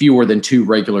fewer than 2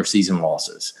 regular season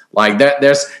losses. Like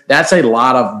that's a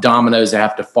lot of dominoes that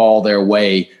have to fall their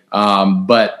way.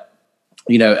 But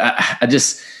I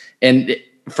just, and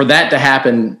for that to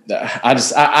happen,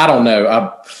 I don't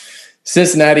know.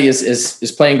 Cincinnati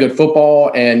is playing good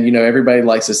football, and everybody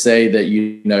likes to say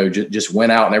that just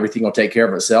win out and everything will take care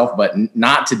of itself, but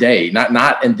not today,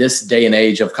 not in this day and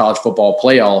age of college football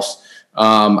playoffs.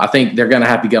 I think they're going to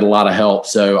have to get a lot of help.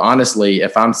 So honestly,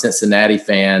 if I'm Cincinnati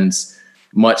fans,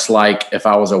 much like if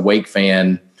I was a Wake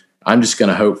fan, I'm just going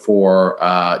to hope for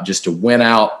just to win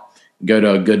out, go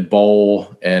to a good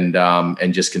bowl, and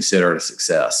just consider it a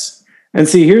success. And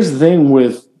see, here's the thing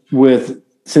with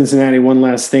Cincinnati. One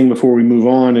last thing before we move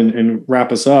on and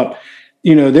wrap us up.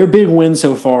 Their big win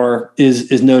so far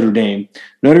is Notre Dame.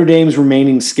 Notre Dame's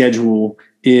remaining schedule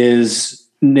is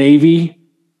Navy,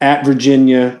 at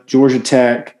Virginia, Georgia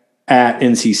Tech, at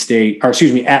NC State,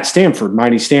 at Stanford,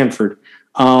 mighty Stanford.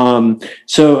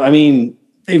 So, I mean,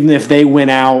 even if they win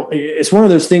out, it's one of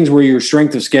those things where your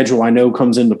strength of schedule, I know,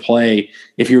 comes into play.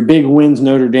 If your big win's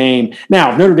Notre Dame.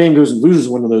 Now, if Notre Dame goes and loses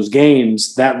one of those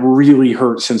games, that really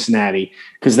hurts Cincinnati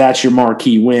because that's your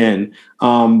marquee win.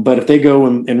 But if they go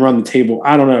and run the table,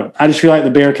 I don't know. I just feel like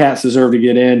the Bearcats deserve to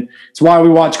get in. It's why we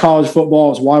watch college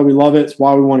football. It's why we love it. It's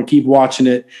why we want to keep watching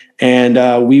it.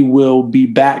 And we will be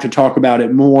back to talk about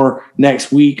it more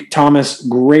next week. Thomas,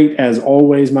 great as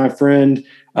always, my friend.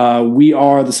 We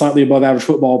are the Slightly Above Average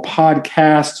Football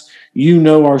Podcast.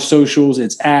 Our socials.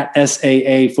 It's at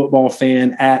SAA Football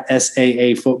Fan, at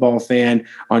SAA Football Fan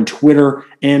on Twitter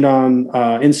and on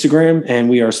Instagram. And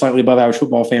we are Slightly Above Average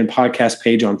Football Fan podcast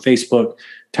page on Facebook.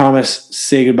 Thomas,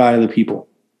 say goodbye to the people.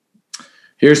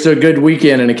 Here's to a good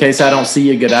weekend. And in case I don't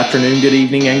see you, good afternoon, good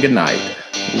evening, and good night.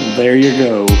 There you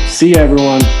go. See you,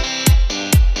 everyone.